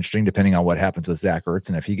ends could be interesting depending on what happens with Zach Ertz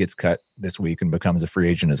and if he gets cut this week and becomes a free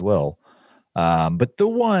agent as well. But the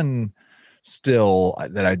one still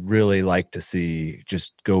that I'd really like to see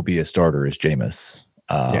just go be a starter is Jameis,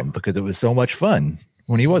 because it was so much fun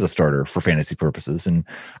when he was a starter for fantasy purposes. And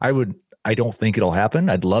I don't think it'll happen.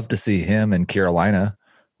 I'd love to see him in Carolina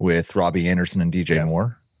with Robbie Anderson and DJ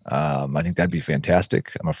Moore. I think that'd be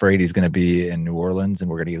fantastic. I'm afraid he's going to be in New Orleans and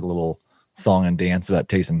we're going to get a little song and dance about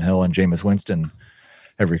Taysom Hill and Jameis Winston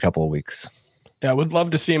every couple of weeks. Yeah, I would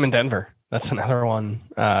love to see him in Denver. That's another one.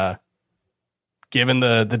 Given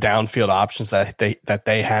the downfield options that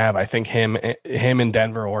they have, I think him in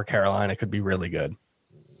Denver or Carolina could be really good.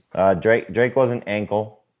 Drake was an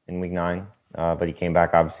ankle in week 9, but he came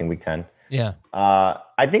back obviously in week 10. Yeah.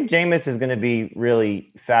 I think Jameis is going to be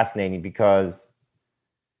really fascinating because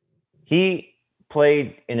he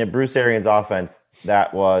played in a Bruce Arians offense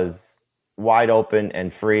that was wide open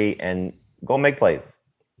and free and go make plays.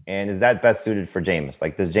 And is that best suited for Jameis?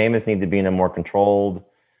 Like, does Jameis need to be in a more controlled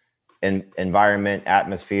environment,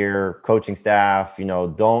 atmosphere, coaching staff?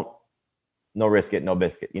 No risk it, no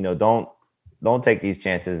biscuit. Don't take these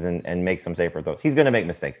chances and make some safer throws. He's going to make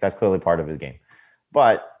mistakes. That's clearly part of his game.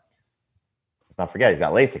 But let's not forget, he's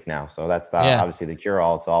got LASIK now. So that's obviously the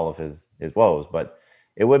cure-all to all of his woes. But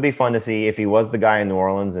it would be fun to see if he was the guy in New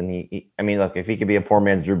Orleans. And look, if he could be a poor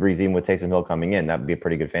man's Drew Brees, even with Taysom Hill coming in, that would be a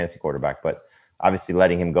pretty good fantasy quarterback. But obviously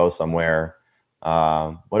letting him go somewhere.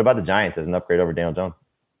 What about the Giants as an upgrade over Daniel Jones?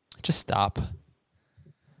 Just stop.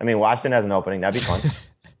 Washington has an opening. That'd be fun.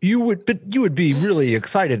 You would be really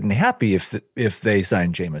excited and happy if they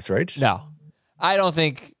signed Jameis, right? No, I don't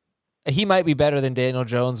think he might be better than Daniel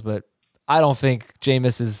Jones, but I don't think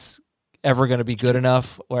Jameis is ever going to be good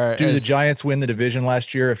enough. Do the Giants win the division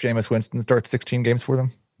last year if Jameis Winston starts 16 games for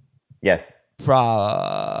them? Yes.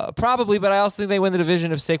 Probably, but I also think they win the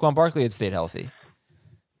division if Saquon Barkley had stayed healthy.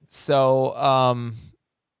 So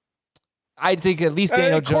I think at least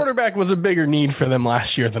Daniel Jones. Quarterback was a bigger need for them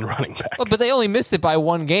last year than running back. But they only missed it by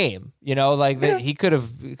 1 game. He could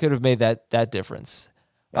have made that difference.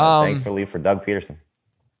 Thankfully for Doug Peterson.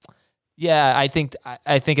 Yeah, I think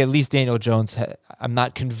at least Daniel Jones. I'm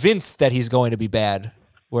not convinced that he's going to be bad.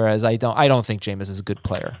 Whereas I don't think Jameis is a good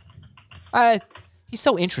player. He's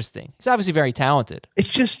so interesting. He's obviously very talented. It's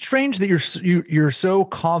just strange that you're so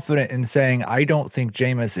confident in saying I don't think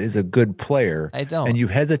Jameis is a good player. I don't, and you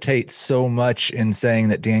hesitate so much in saying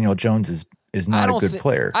that Daniel Jones is not a good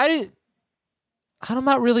player. I'm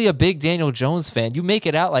not really a big Daniel Jones fan. You make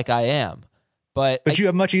it out like I am. But you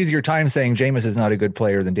have much easier time saying Jameis is not a good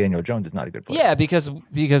player than Daniel Jones is not a good player. Yeah, because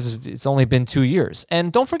it's only been 2 years.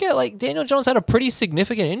 And don't forget, Daniel Jones had a pretty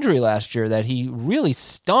significant injury last year that he really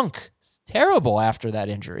stunk terrible after that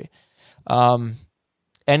injury. And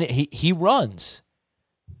he runs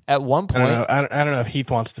at one point. I don't know if Heath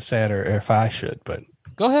wants to say it or if I should, but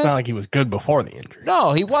go ahead. It's not like he was good before the injury.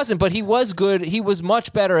 No, he wasn't, but he was good. He was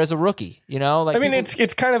much better as a rookie,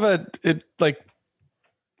 it's kind of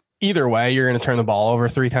either way, you're going to turn the ball over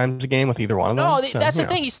 3 times a game with either one of them. No, that's the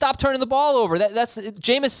thing. He stopped turning the ball over. That's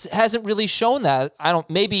Jameis hasn't really shown that.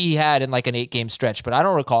 Maybe he had in an 8-game stretch, but I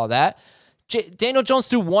don't recall that. Daniel Jones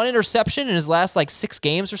threw 1 interception in his last 6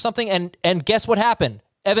 games or something, and guess what happened?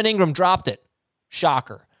 Evan Ingram dropped it.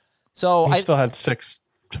 Shocker. So he still had 6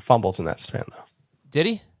 fumbles in that span, though. Did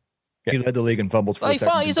he? Yeah. He led the league in fumbles for he's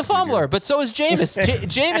a fumbler, but so is Jameis.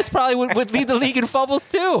 Jameis probably would lead the league in fumbles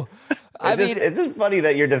too. It's just funny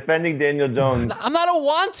that you're defending Daniel Jones. I don't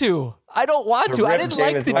want to. I don't want to. I didn't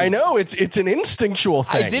like the. I know it's an instinctual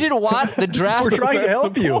thing. I didn't want the draft. We're trying to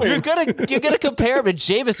help you. You're gonna compare him to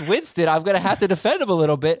Jameis Winston. I'm gonna have to defend him a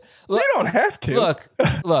little bit. Look, you don't have to.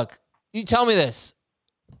 Look. You tell me this: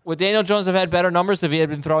 would Daniel Jones have had better numbers if he had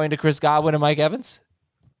been throwing to Chris Godwin and Mike Evans?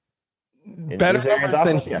 Better Bruce Arians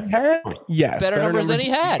numbers than offense? he had? Yes. Better numbers than he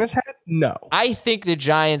had? Jameis had? No. I think the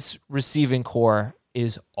Giants' receiving core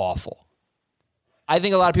is awful. I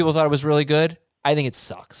think a lot of people thought it was really good. I think it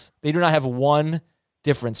sucks. They do not have one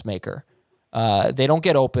difference maker. They don't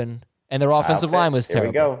get open, and their offensive line was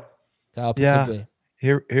terrible. Here we go. Kyle Pitts Yeah. could be.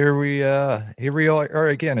 Here we are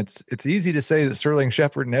again. It's easy to say that Sterling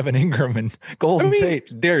Shepard and Evan Ingram and Golden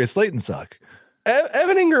Tate, Darius Slayton suck.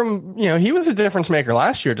 Evan Ingram, he was a difference maker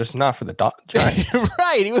last year, just not for the Giants.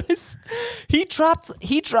 Right. He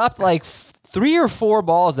dropped like 3 or 4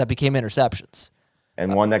 balls that became interceptions.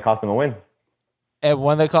 And one that cost them a win. And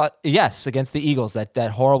one that caught, yes, against the Eagles, that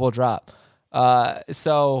horrible drop.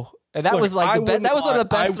 And that was like that was one of the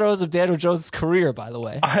best throws of Daniel Jones' career, by the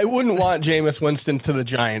way. I wouldn't want Jameis Winston to the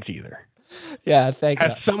Giants either. Yeah, thank you.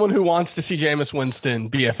 As someone who wants to see Jameis Winston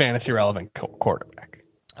be a fantasy relevant quarterback.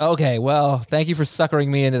 Okay, well, thank you for suckering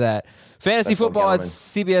me into that. Fantasy football at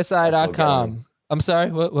cbsi.com. I'm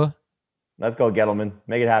sorry, what? Let's go, Gettleman.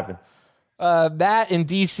 Make it happen. Matt in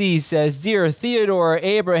DC says, Dear Theodore,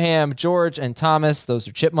 Abraham, George, and Thomas, those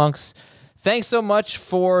are chipmunks. Thanks so much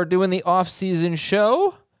for doing the off-season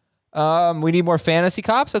show. We need more fantasy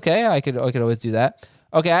cops. Okay, I could always do that.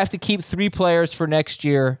 Okay, I have to keep 3 players for next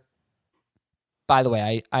year. By the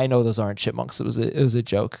way, I know those aren't chipmunks. It was a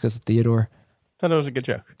joke because of Theodore. Thought it was a good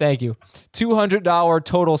joke. Thank you. $200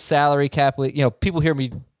 total salary cap. People hear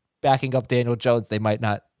me backing up Daniel Jones. They might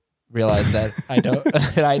not realize that I know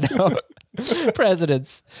that I know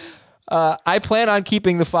presidents. I plan on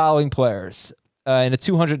keeping the following players in a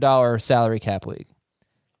 $200 salary cap league: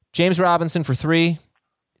 James Robinson for 3,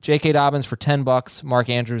 J.K. Dobbins for $10, Mark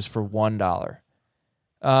Andrews for $1.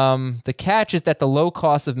 The catch is that the low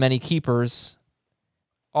cost of many keepers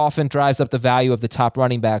often drives up the value of the top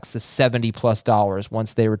running backs to $70+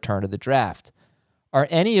 once they return to the draft. Are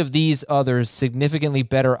any of these others significantly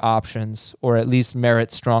better options, or at least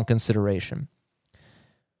merit strong consideration?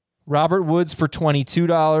 Robert Woods for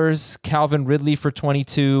 $22, Calvin Ridley for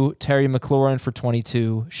 $22, Terry McLaurin for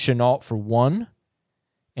 $22, Shenault for $1,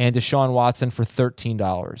 and Deshaun Watson for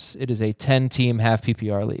 $13. It is a 10-team half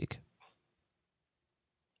PPR league.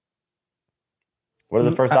 What are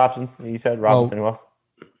the first options? You said Robinson, who else?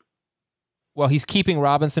 Well, he's keeping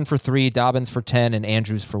Robinson for 3, Dobbins for 10, and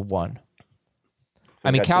Andrews for 1.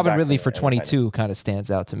 I mean, Calvin Ridley for 22 kind of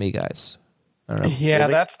stands out to me, guys. I don't know. Yeah,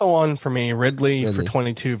 Ridley? that's the one for me. Ridley for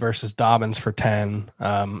 22 versus Dobbins for 10.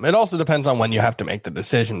 It also depends on when you have to make the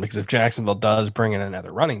decision, because if Jacksonville does bring in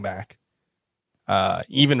another running back,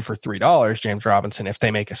 even for $3, James Robinson, if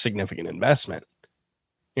they make a significant investment,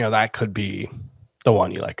 that could be the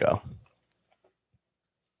one you let go.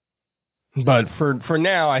 But for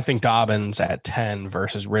now, I think Dobbins at 10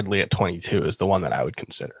 versus Ridley at 22 is the one that I would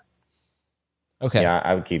consider. Okay. Yeah,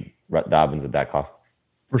 I would keep Dobbins at that cost.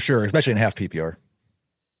 For sure, especially in half PPR.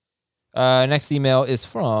 Next email is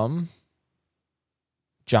from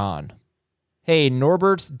John. Hey,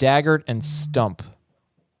 Norbert, Daggert, and Stump.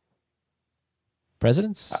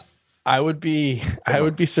 Presidents? I would be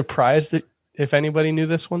surprised if anybody knew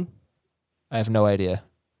this one. I have no idea.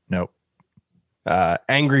 Nope.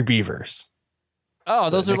 Angry Beavers. Oh,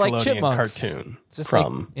 those are like Nickelodeon chipmunks. Cartoon. Just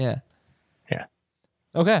from yeah.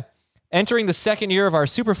 Okay. Entering the second year of our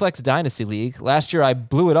Superflex Dynasty League. Last year I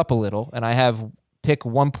blew it up a little, and I have pick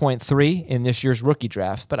 1.3 in this year's rookie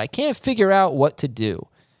draft, but I can't figure out what to do.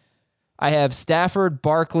 I have Stafford,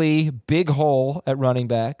 Barkley, big hole at running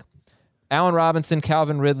back, Allen Robinson,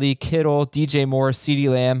 Calvin Ridley, Kittle, DJ Moore, CeeDee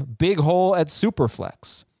Lamb, big hole at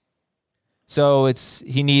Superflex. So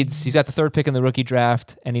he's got the 3rd pick in the rookie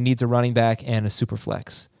draft, and he needs a running back and a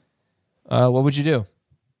Superflex. What would you do?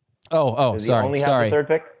 Does he only have the 3rd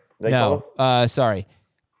pick? Sorry.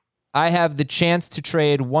 I have the chance to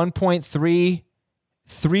trade 1.3,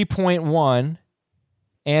 3.1,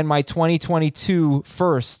 and my 2022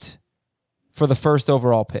 first for the 1st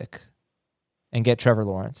overall pick and get Trevor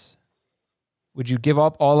Lawrence. Would you give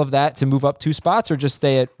up all of that to move up 2 spots, or just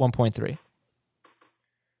stay at 1.3?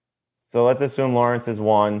 So let's assume Lawrence is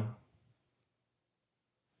 1,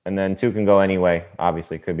 and then 2 can go anyway.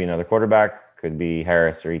 Obviously, could be another quarterback, could be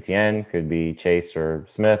Harris or Etienne, could be Chase or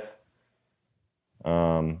Smith.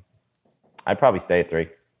 I'd probably stay at 3.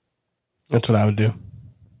 That's what I would do.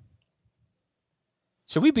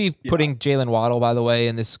 Should we be putting Jalen Waddle, by the way,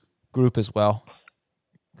 in this group as well?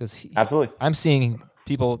 Because absolutely, I'm seeing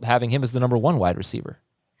people having him as the number 1 wide receiver.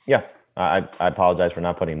 Yeah, I apologize for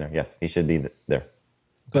not putting him there. Yes, he should be there.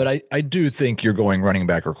 But I do think you're going running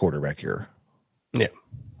back or quarterback here.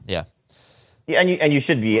 Yeah, and you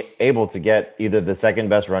should be able to get either the second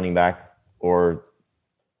best running back or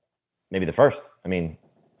maybe the first. I mean,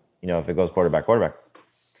 if it goes quarterback.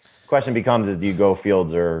 question becomes: is do you go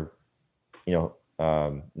Fields or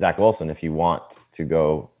Zach Wilson if you want to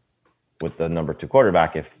go with the number 2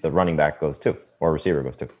 quarterback if the running back goes 2 or receiver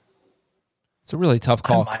goes 2? It's a really tough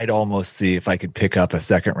call. I might almost see if I could pick up a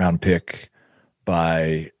 2nd round pick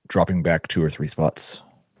by dropping back 2 or 3 spots.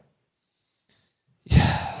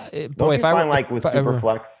 Don't you find with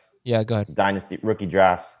Superflex, yeah, go ahead, dynasty rookie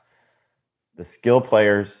drafts, the skill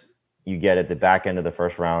players you get at the back end of the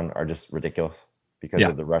first round are just ridiculous because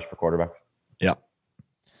of the rush for quarterbacks? Yeah.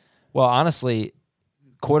 Well, honestly,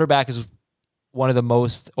 quarterback is one of the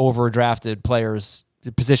most overdrafted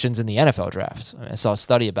positions in the NFL draft. I saw a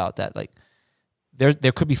study about that. Like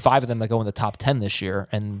there could be 5 of them that go in the top 10 this year,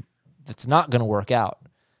 and it's not going to work out.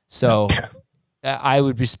 So I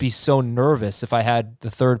would just be so nervous if I had the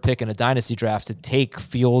 3rd pick in a dynasty draft to take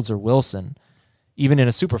Fields or Wilson, even in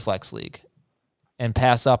a super flex league, and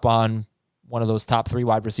pass up on one of those top 3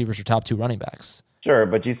 wide receivers or top 2 running backs. Sure,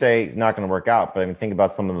 but you say it's not going to work out. But I mean, think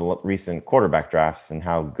about some of the recent quarterback drafts and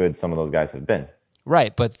how good some of those guys have been.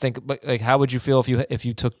 Right, but how would you feel if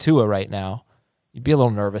you took Tua right now? You'd be a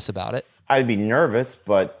little nervous about it. I'd be nervous,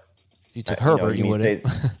 but if you took Herbert, you wouldn't.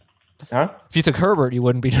 Huh? If you took Herbert, you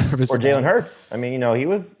wouldn't be nervous. Or Jalen Hurts. I mean, he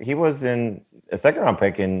was in a 2nd round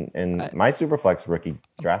pick in my Superflex rookie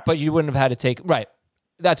draft. But you wouldn't have had to take right.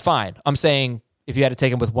 That's fine. I'm saying if you had to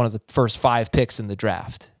take him with one of the first 5 picks in the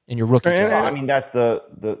draft in your rookie draft. Well, I mean, that's the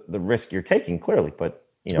risk you're taking clearly, but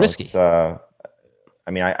it's risky.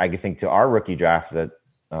 I think to our rookie draft that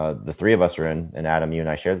the 3 of us are in, and Adam, you and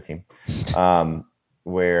I share the team,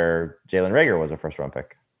 where Jalen Reagor was a 1st round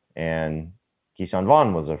pick and Keyshawn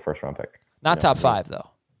Vaughn was a 1st round pick. Not top 5 though.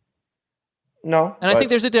 No, and I think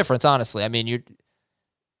there's a difference. Honestly, I mean,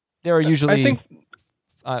 there are usually. I think.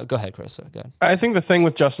 Go ahead, Chris. Go ahead. I think the thing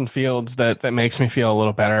with Justin Fields that makes me feel a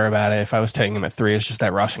little better about it if I was taking him at 3 is just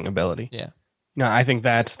that rushing ability. Yeah. I think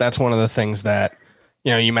that's one of the things that,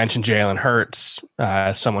 you mentioned Jalen Hurts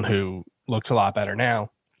as someone who looks a lot better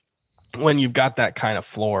now. When you've got that kind of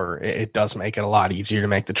floor, it does make it a lot easier to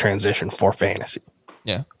make the transition for fantasy.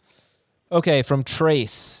 Yeah. Okay, from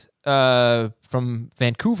Trace, from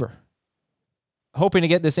Vancouver. Hoping to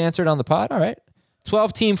get this answered on the pod. All right.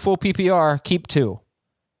 12-team full PPR, keep 2.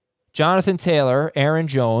 Jonathan Taylor, Aaron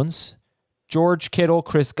Jones, George Kittle,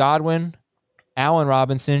 Chris Godwin, Allen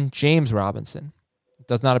Robinson, James Robinson. It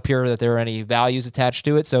does not appear that there are any values attached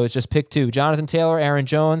to it, so it's just pick 2. Jonathan Taylor, Aaron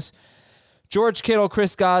Jones, George Kittle,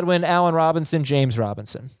 Chris Godwin, Allen Robinson, James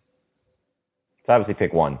Robinson. It's obviously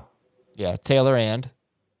pick 1. Yeah, Taylor and.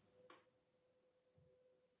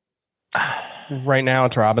 Right now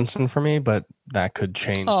it's Robinson for me, but that could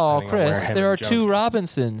change. Oh, Chris, there are 2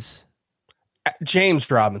 Robinsons.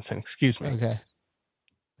 James Robinson, excuse me. Okay.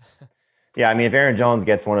 Yeah, I mean, if Aaron Jones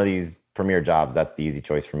gets one of these premier jobs, that's the easy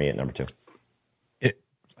choice for me at number 2.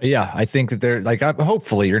 Yeah, I think that they're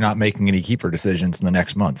hopefully you're not making any keeper decisions in the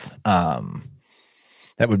next month.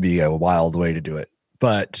 That would be a wild way to do it.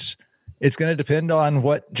 But it's going to depend on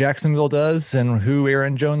what Jacksonville does and who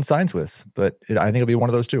Aaron Jones signs with. But I think it'll be one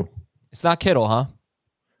of those 2. It's not Kittle, huh?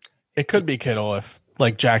 It could be Kittle if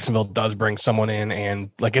Jacksonville does bring someone in, and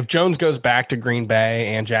if Jones goes back to Green Bay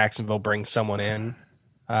and Jacksonville brings someone in,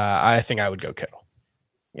 I think I would go Kittle.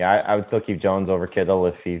 Yeah, I would still keep Jones over Kittle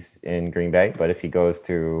if he's in Green Bay, but if he goes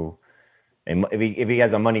to, if he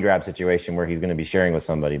has a money grab situation where he's going to be sharing with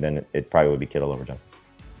somebody, then it probably would be Kittle over Jones.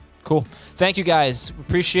 Cool. Thank you, guys.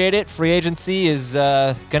 Appreciate it. Free agency is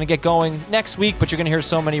going to get going next week, but you're going to hear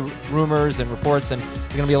so many rumors and reports, and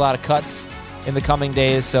there's going to be a lot of cuts in the coming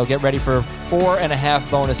days, so get ready for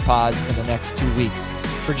 4.5 bonus pods in the next 2 weeks.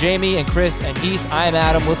 For Jamie and Chris and Heath, I'm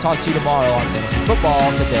Adam. We'll talk to you tomorrow on Fantasy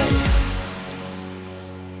Football Today.